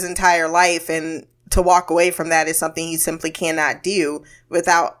felt his entire life, and to walk away from that is something he simply cannot do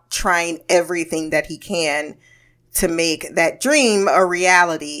without trying everything that he can to make that dream a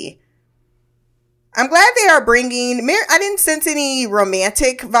reality. I'm glad they are bringing I didn't sense any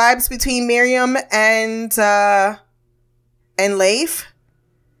romantic vibes between Miriam and Leif.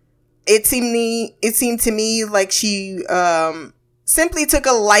 It seemed to me like she simply took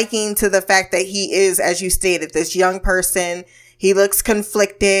a liking to the fact that he is, as you stated, this young person. He looks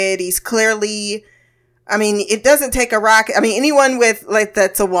conflicted. He's clearly, I mean, it doesn't take a rocket. I mean, anyone with, like,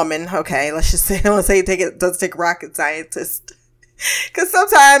 that's a woman. Okay, let's say it doesn't take a rocket scientist. Because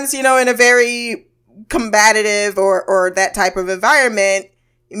sometimes, you know, in a very combative or that type of environment,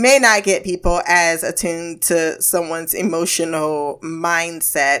 you may not get people as attuned to someone's emotional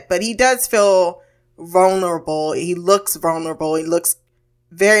mindset, but he does feel vulnerable. He looks vulnerable. He looks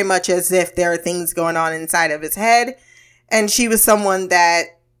very much as if there are things going on inside of his head. And she was someone that,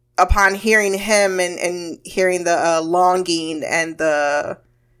 upon hearing him and hearing the longing and the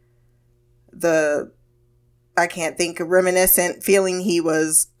I can't think, reminiscent feeling he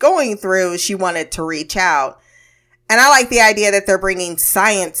was going through, she wanted to reach out. And I like the idea that they're bringing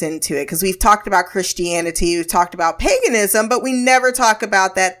science into it, because we've talked about Christianity, we've talked about paganism, but we never talk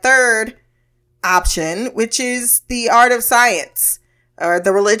about that third option, which is the art of science, or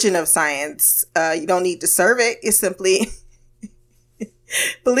the religion of science. You don't need to serve it. You simply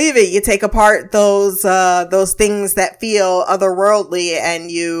believe it. You take apart those things that feel otherworldly and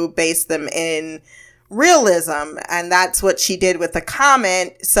you base them in realism. And that's what she did with the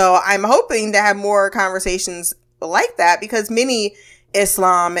comment. So I'm hoping to have more conversations like that, because many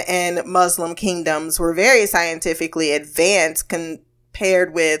Islam and Muslim kingdoms were very scientifically advanced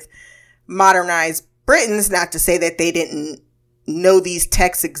compared with modernized Britons. Not to say that they didn't know these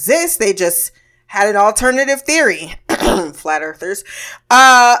texts exist. They just had an alternative theory, flat earthers,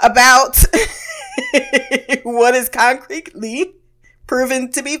 about what is concretely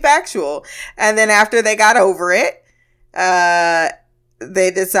proven to be factual. And then after they got over it,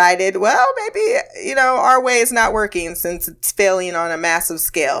 they decided, well, maybe, you know, our way is not working since it's failing on a massive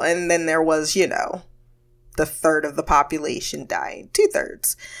scale. And then there was, you know, the third of the population dying,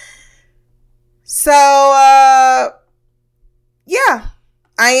 2/3. So, yeah,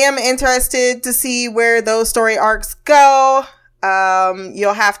 I am interested to see where those story arcs go.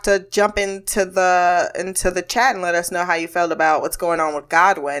 You'll have to jump into the chat and let us know how you felt about what's going on with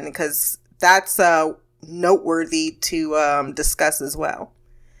Godwin, because that's noteworthy to discuss as well.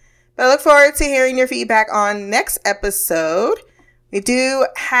 But I look forward to hearing your feedback on next episode. We do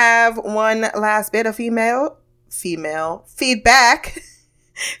have one last bit of female feedback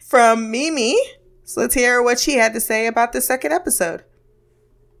from Mimi. So let's hear what she had to say about the second episode.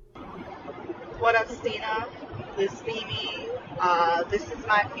 What up, Stina? This is Mimi. This is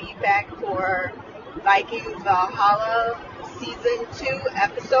my feedback for Vikings Valhalla Season 2,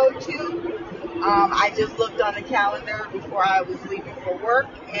 Episode 2. I just looked on the calendar before I was leaving for work,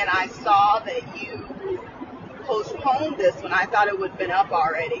 and I saw that you postponed this one. I thought it would have been up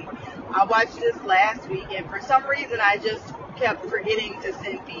already. I watched this last week, and for some reason I just kept forgetting to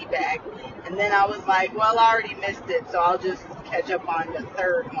send feedback. And then I was like, well, I already missed it, so I'll just catch up on the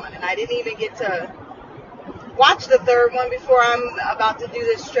third one. And I didn't even get to watch the third one before I'm about to do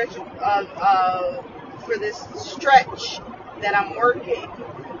this stretch for this stretch that I'm working.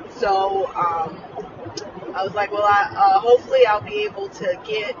 So I was like, well, hopefully I'll be able to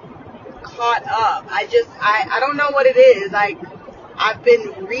get caught up. I don't know what it is. Like, I've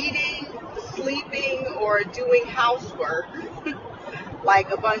been reading, sleeping, or doing housework,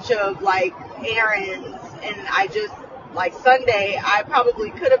 like a bunch of like errands, and I just, like Sunday, I probably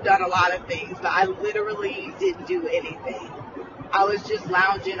could have done a lot of things, but I literally didn't do anything. I was just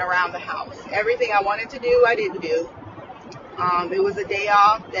lounging around the house. Everything I wanted to do, I didn't do. It was a day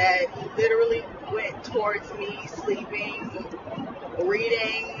off that literally went towards me sleeping,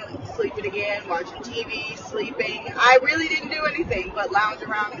 reading, sleeping again, watching TV, sleeping. I really didn't do anything but lounge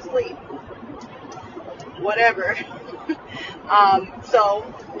around and sleep. Whatever. So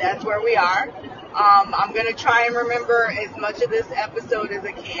that's where we are. I'm going to try and remember as much of this episode as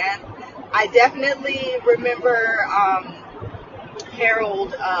I can. I definitely remember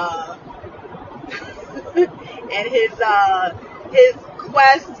Harold and his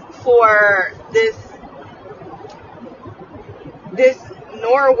quest for this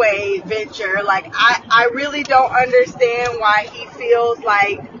Norway venture. Like, I really don't understand why he feels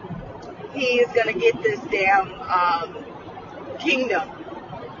like he is going to get this damn kingdom.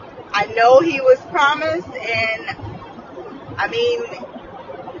 I know he was promised, and I mean,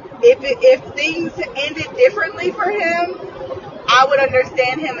 if things ended differently for him, I would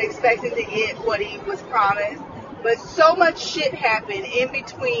understand him expecting to get what he was promised. But so much shit happened in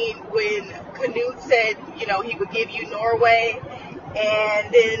between when Canute said, you know, he would give you Norway,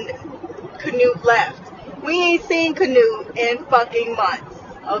 and then Canute left. We ain't seen Canute in fucking months,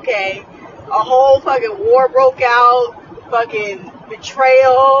 okay? A whole fucking war broke out, fucking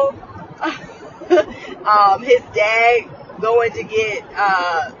betrayal, his dad going to get,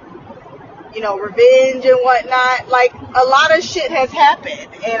 revenge and whatnot. Like, a lot of shit has happened,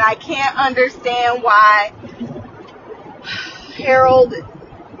 and I can't understand why Harold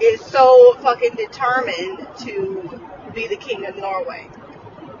is so fucking determined to be the king of Norway.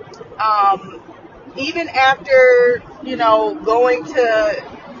 Even after, going to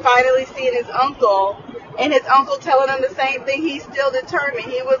finally seeing his uncle, and his uncle telling him the same thing, he's still determined.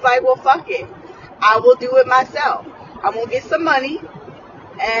 He was like, well, fuck it. I will do it myself. I'm going to get some money,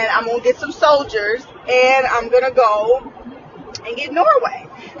 and I'm going to get some soldiers, and I'm going to go and get Norway.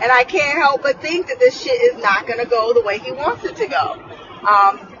 And I can't help but think that this shit is not going to go the way he wants it to go.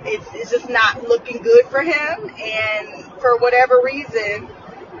 It's just not looking good for him, and for whatever reason,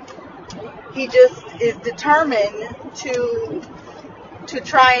 he just is determined to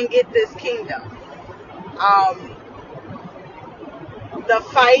try and get this kingdom. The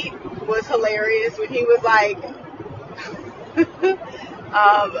fight was hilarious when he was like,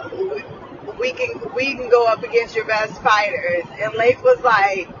 we can go up against your best fighters. And Leif was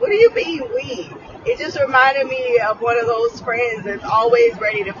like, what do you mean we? It just reminded me of one of those friends that's always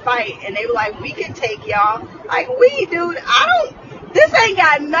ready to fight. And they were like, we can take y'all. Like, we, dude, this ain't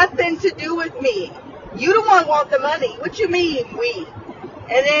got nothing to do with me. You the one want the money. What you mean, we?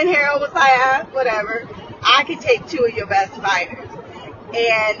 And then Harold was like, whatever. I can take 2 of your best fighters.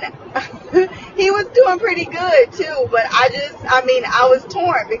 And he was doing pretty good, too. But I was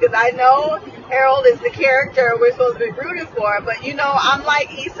torn because I know Harold is the character we're supposed to be rooting for. But, I'm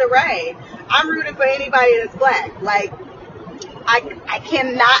like Issa Rae. I'm rooting for anybody that's black. Like, I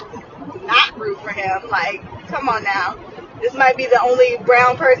cannot not root for him. Like, come on now. This might be the only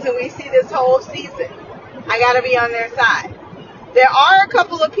brown person we see this whole season. I gotta be on their side. There are a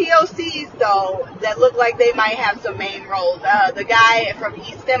couple of POCs, though, that look like they might have some main roles. The guy from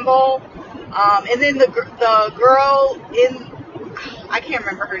Istanbul, and then the girl I can't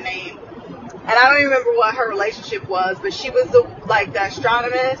remember her name. And I don't even remember what her relationship was, but she was the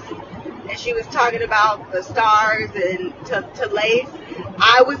astronomist, and she was talking about the stars and to Leif.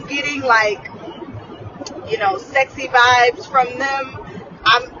 I was getting, sexy vibes from them.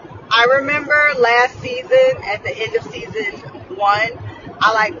 I remember last season, at the end of season 1,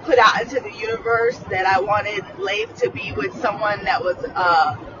 I put out into the universe that I wanted Leif to be with someone that was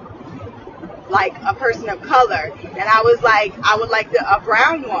a person of color, and I was like, I would like a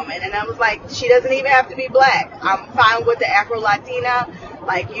brown woman, and I was like, she doesn't even have to be black. I'm fine with the Afro-Latina,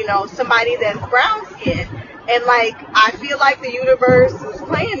 somebody that's brown skinned. And I feel like the universe was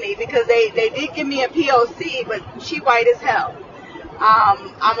playing me because they did give me a POC, but she white as hell.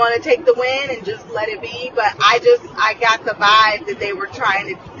 I'm going to take the win and just let it be. But I got the vibe that they were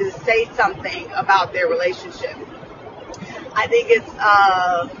trying to say something about their relationship. I think it's,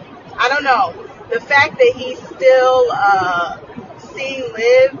 I don't know, the fact that he's still seeing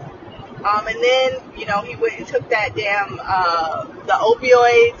Liv, and then, he went and took that damn, the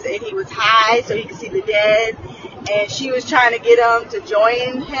opioids, and he was high so he could see the dead, and she was trying to get him to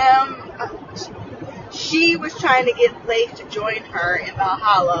join him. She was trying to get Leif to join her in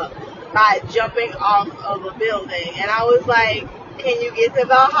Valhalla by jumping off of a building, and I was like, can you get to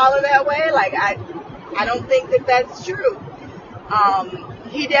Valhalla that way? I don't think that that's true.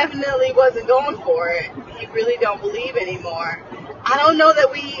 He definitely wasn't going for it. He really don't believe anymore. I don't know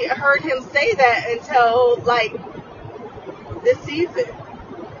that we heard him say that until, this season.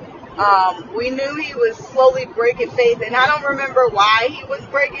 We knew he was slowly breaking faith, and I don't remember why he was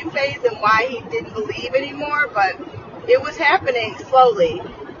breaking faith and why he didn't believe anymore, but it was happening slowly.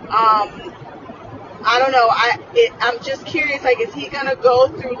 I don't know. I'm just curious, is he gonna go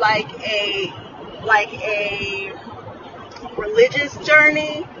through a religious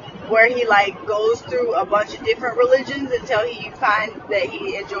journey where he goes through a bunch of different religions until he finds that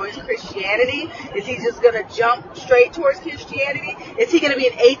he enjoys Christianity? Is he just gonna jump straight towards Christianity? Is he gonna be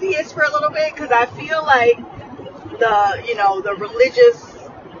an atheist for a little bit? Because I feel like the religious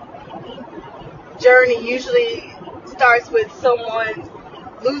journey usually starts with someone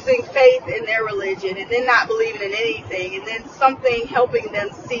losing faith in their religion and then not believing in anything, and then something helping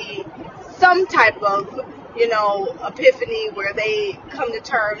them see some type of epiphany where they come to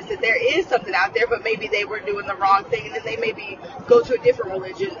terms that there is something out there, but maybe they were doing the wrong thing, and then they maybe go to a different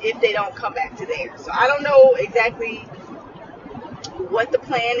religion if they don't come back to theirs. So I don't know exactly what the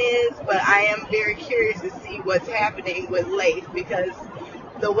plan is, but I am very curious to see what's happening with Leif, because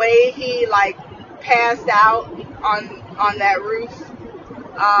the way he passed out on that roof,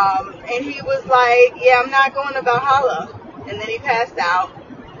 and he was like, yeah, I'm not going to Valhalla, and then he passed out.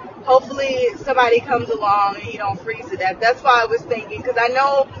 Hopefully somebody comes along and he don't freeze to death. That's why I was thinking, because I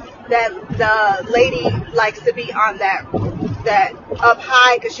know that the lady likes to be on that up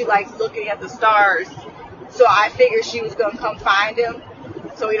high because she likes looking at the stars. So I figured she was going to come find him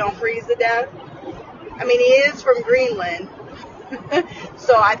so he don't freeze to death. I mean, he is from Greenland,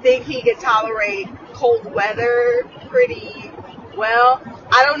 so I think he can tolerate cold weather pretty well.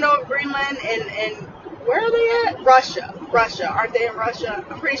 I don't know if Greenland and where are they at? Russia. Aren't they in Russia?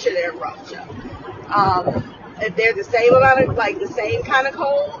 I'm pretty sure they're in Russia. If they're the same amount of, the same kind of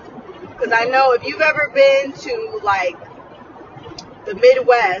cold. Because I know if you've ever been to, the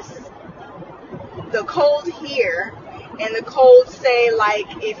Midwest, the cold here and the cold, say,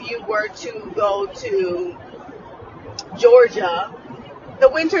 if you were to go to Georgia, the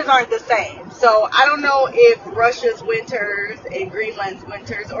winters aren't the same. So I don't know if Russia's winters and Greenland's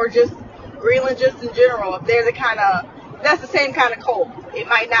winters, or just Greenland just in general, if they're that's the same kind of cold. It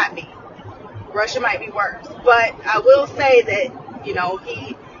might not be. Russia might be worse. But I will say that, he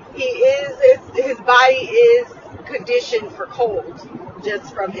is, his body is conditioned for cold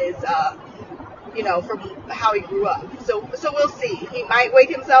just from his, from how he grew up. So we'll see. He might wake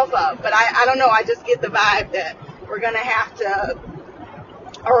himself up, but I don't know. I just get the vibe that we're going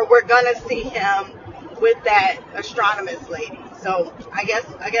to see him with that astronomist lady. So I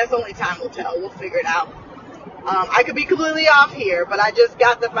guess only time will tell. We'll figure it out. I could be completely off here, but I just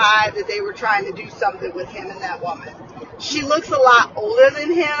got the vibe that they were trying to do something with him and that woman. She looks a lot older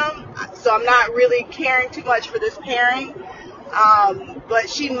than him, so I'm not really caring too much for this pairing. But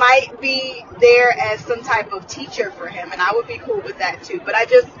she might be there as some type of teacher for him, and I would be cool with that too. But I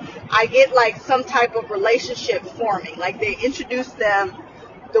get some type of relationship forming. They introduced them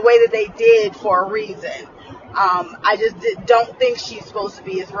the way that they did for a reason. I just don't think she's supposed to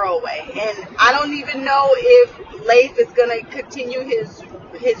be a throwaway. And I don't even know if Leif is going to continue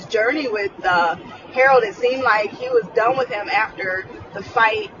his journey with Harold. It seemed like he was done with him after the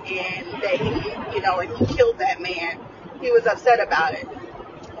fight, and that he killed that man. He was upset about it.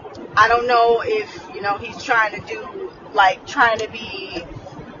 I don't know if, he's trying to be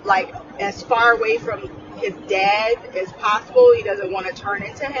as far away from his dad as possible. He doesn't want to turn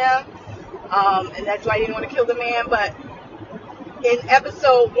into him. And that's why he didn't want to kill the man. But in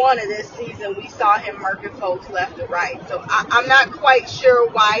episode 1 of this season, we saw him murder folks left and right. So I'm not quite sure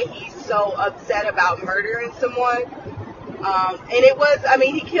why he's so upset about murdering someone. And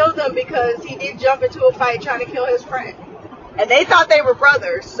he killed them because he did jump into a fight trying to kill his friend. And they thought they were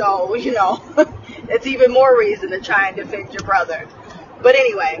brothers. So, it's even more reason to try and defend your brother. But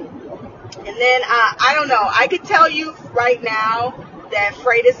anyway, and then I don't know. I could tell you right now that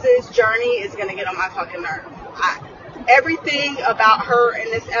Freitas's journey is going to get on my fucking nerve. Everything about her in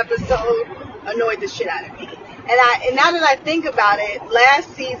this episode annoyed the shit out of me. And now that I think about it,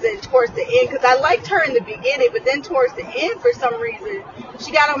 last season towards the end, because I liked her in the beginning, but then towards the end, for some reason,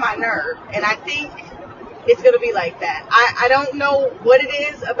 she got on my nerve. And I think it's going to be like that. I don't know what it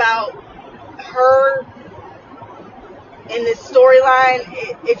is about her in this storyline.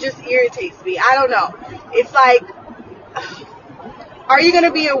 It just irritates me. I don't know. It's like, are you going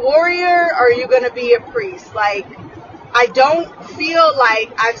to be a warrior or are you going to be a priest? I don't feel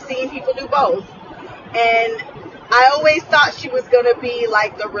like I've seen people do both. And I always thought she was going to be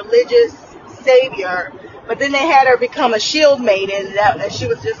the religious savior, but then they had her become a shield maiden, and she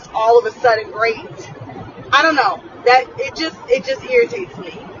was just all of a sudden great. I don't know. That it just irritates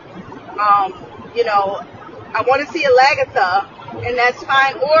me. I want to see a Lagatha, and that's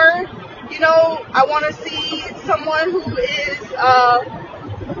fine. Or, I want to see someone who is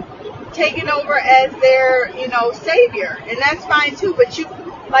taken over as their, savior, and that's fine too. But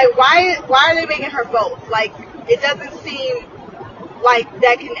why are they making her both? It doesn't seem like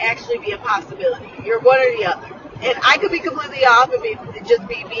that can actually be a possibility. You're one or the other. And I could be completely off and be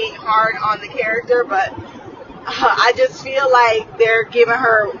being hard on the character, but I just feel like they're giving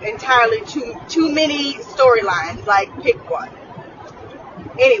her entirely too many storylines. Pick one.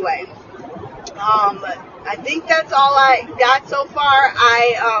 Anyway, I think that's all I got so far.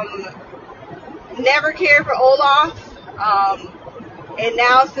 I never cared for Olaf. And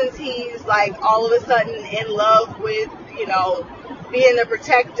now since he's all of a sudden in love with, being the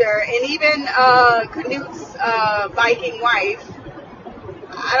protector, and even Canut's Viking wife.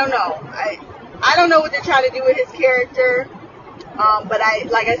 I don't know. I don't know what they're trying to do with his character. But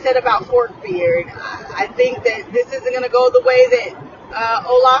like I said about Forkbeard, I think that this isn't going to go the way that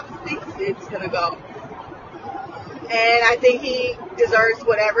Olaf thinks it's going to go. And I think he deserves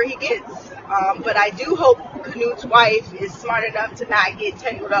whatever he gets. But I do hope Canut's wife is smart enough to not get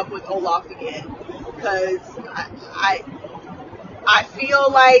tangled up with Olaf again. Because I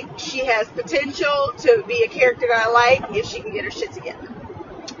feel like she has potential to be a character that I like if she can get her shit together.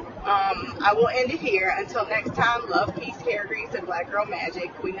 I will end it here. Until next time, love, peace, hair grease, and black girl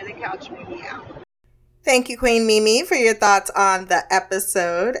magic. Queen of the Couch, Mimi out. Thank you, Queen Mimi, for your thoughts on the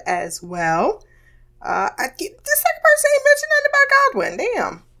episode as well. The second person ain't mentioned nothing about Godwin.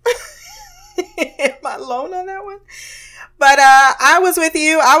 Damn. Am I alone on that one? But I was with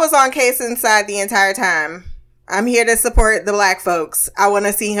you. I was on Kaysen's side the entire time. I'm here to support the black folks. I want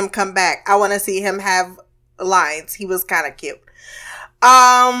to see him come back. I want to see him have lines. He was kind of cute.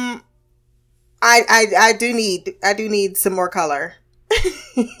 I do need some more color.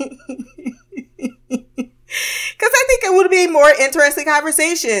 Because I think it would be more interesting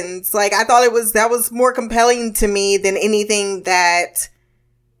conversations. Like, I thought that was more compelling to me than anything that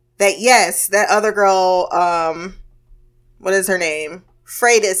other girl, what is her name?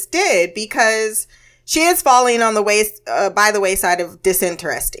 Freydis did, because she is falling on the by the wayside of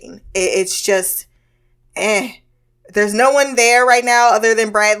disinteresting. It's just, There's no one there right now other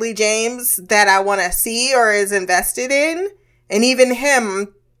than Bradley James that I want to see or is invested in. And even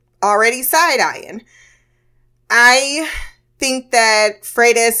him already side-eyeing. I think that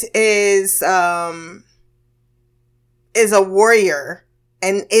Freydis is a warrior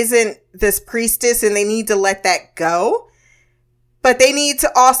and isn't this priestess, and they need to let that go. But they need to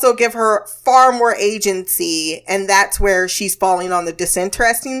also give her far more agency, and that's where she's falling on the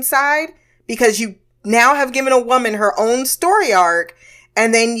disinteresting side, because you now have given a woman her own story arc,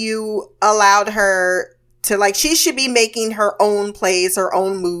 and then you allowed her to, like, she should be making her own plays, her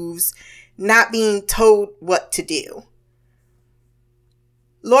own moves, not being told what to do.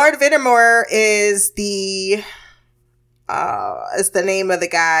 Lord Vittermore is the name of the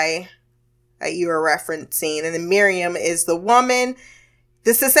guy that you were referencing, and then Miriam is the woman.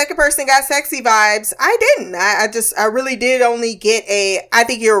 This is the second person got sexy vibes. I didn't. I really did only get I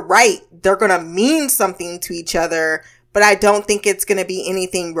think you're right. They're going to mean something to each other, but I don't think it's going to be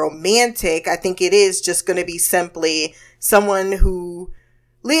anything romantic. I think it is just going to be simply someone who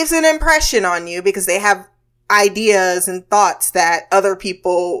leaves an impression on you because they have ideas and thoughts that other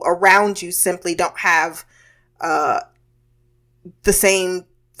people around you simply don't have the same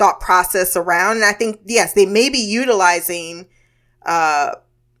thought process around. And I think, yes, they may be utilizing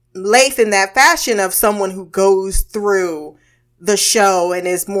Leif in that fashion of someone who goes through the show and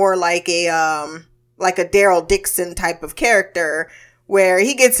is more like a Daryl Dixon type of character, where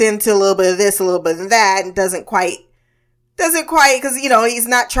he gets into a little bit of this, a little bit of that, and doesn't quite, because, he's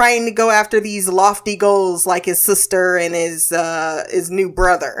not trying to go after these lofty goals like his sister and his new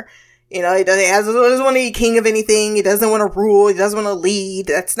brother. He doesn't want to be king of anything. He doesn't want to rule. He doesn't want to lead.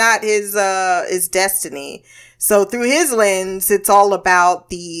 That's not his destiny. So through his lens, it's all about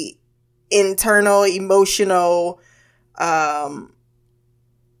the internal emotional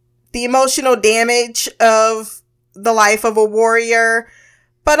damage of the life of a warrior,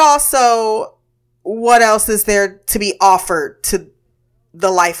 but also what else is there to be offered to the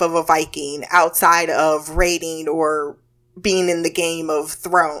life of a Viking outside of raiding or being in the Game of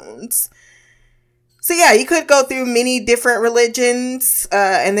Thrones. So yeah, you could go through many different religions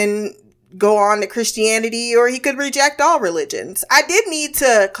and then go on to Christianity, or he could reject all religions. I did need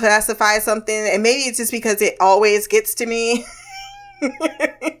to classify something, and maybe it's just because it always gets to me.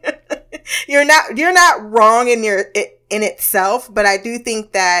 You're not wrong in itself, but I do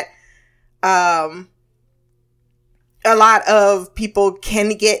think that a lot of people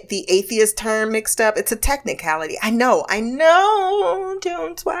can get the atheist term mixed up. It's a technicality. I know.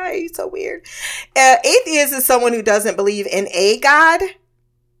 Jones, why are you so weird? Atheist is someone who doesn't believe in a God,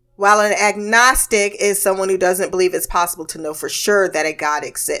 while an agnostic is someone who doesn't believe it's possible to know for sure that a God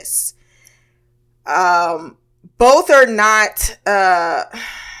exists. Both are not,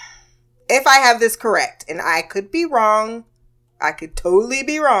 if I have this correct, and I could be wrong, I could totally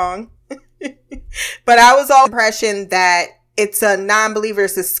be wrong, but I was all impression that it's a non-believer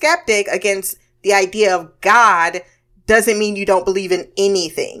is a skeptic against the idea of God doesn't mean you don't believe in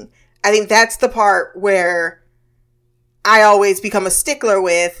anything. I think that's the part where I always become a stickler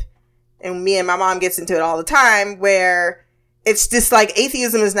with, and me and my mom gets into it all the time, where it's just like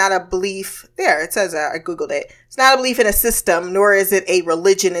atheism is not a belief. There, it says I Googled it. It's not a belief in a system, nor is it a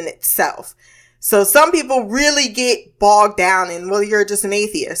religion in itself. So some people really get bogged down in, well, you're just an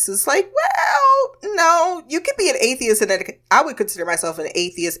atheist. It's like, well, no, you could be an atheist and I would consider myself an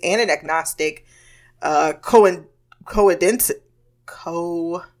atheist and an agnostic, coinciding.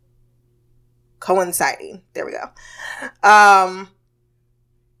 There we go.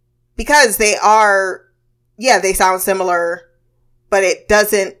 Because they are, they sound similar, but it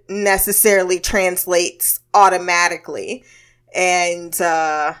doesn't necessarily translate automatically. And,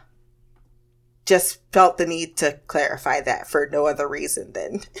 just felt the need to clarify that for no other reason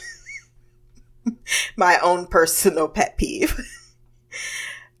than my own personal pet peeve.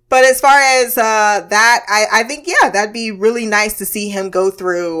 But as far as that, I think, that'd be really nice to see him go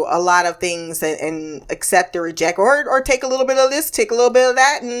through a lot of things and accept or reject, or take a little bit of this, take a little bit of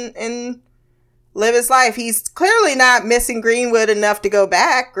that, and live his life. He's clearly not missing Greenwood enough to go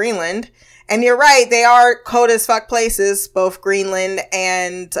back, Greenland. And you're right, they are cold as fuck places, both Greenland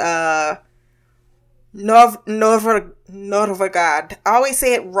and Novigrad. I always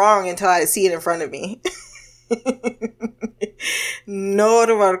say it wrong until I see it in front of me.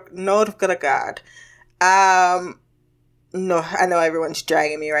 Novigrad. No, I know everyone's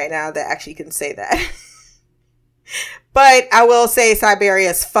dragging me right now that actually can say that. But I will say Siberia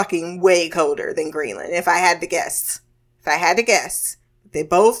is fucking way colder than Greenland, if I had to guess. They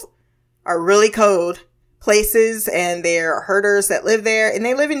both are really cold places, and they're herders that live there, and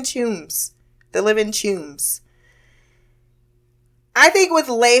they live in tombs. I think with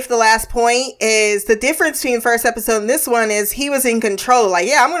Leif, the last point is the difference between the first episode and this one is he was in control. Like,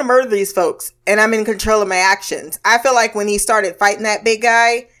 I'm going to murder these folks and I'm in control of my actions. I feel like when he started fighting that big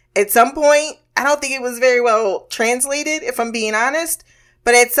guy, at some point, I don't think it was very well translated, if I'm being honest.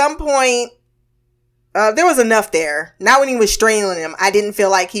 But at some point, there was enough there. Not when he was strangling him. I didn't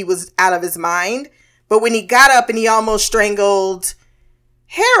feel like he was out of his mind. But when he got up and he almost strangled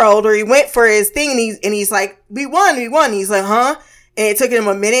Harold, or he went for his thing, and he's like, we won. He's like, huh? And it took him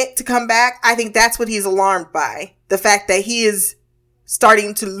a minute to come back. I think that's what he's alarmed by. The fact that he is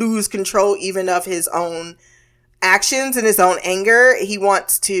starting to lose control even of his own actions and his own anger. He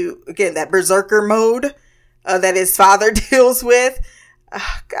wants to, again, that berserker mode that his father deals with.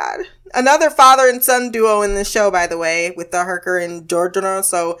 Oh, God. Another father and son duo in the show, by the way, with the Herker and Giorgio.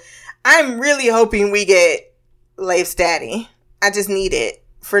 So I'm really hoping we get Leif's daddy. I just need it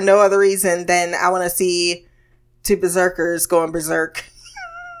for no other reason than I want to see two berserkers going berserk.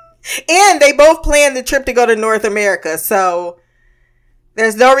 And they both planned the trip to go to North America. So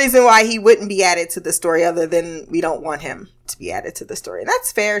there's no reason why he wouldn't be added to the story other than we don't want him to be added to the story. And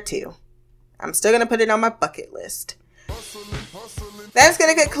that's fair too. I'm still going to put it on my bucket list. That's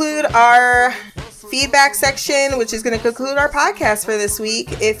going to conclude our feedback section, which is going to conclude our podcast for this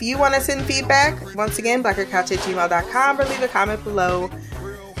week. If you want to send feedback, once again, blackercouch@gmail.com, or leave a comment below.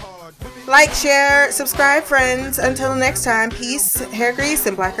 Like, share, subscribe, friends. Until next time, peace, hair grease,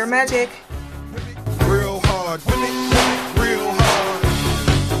 and blacker magic. Real hard.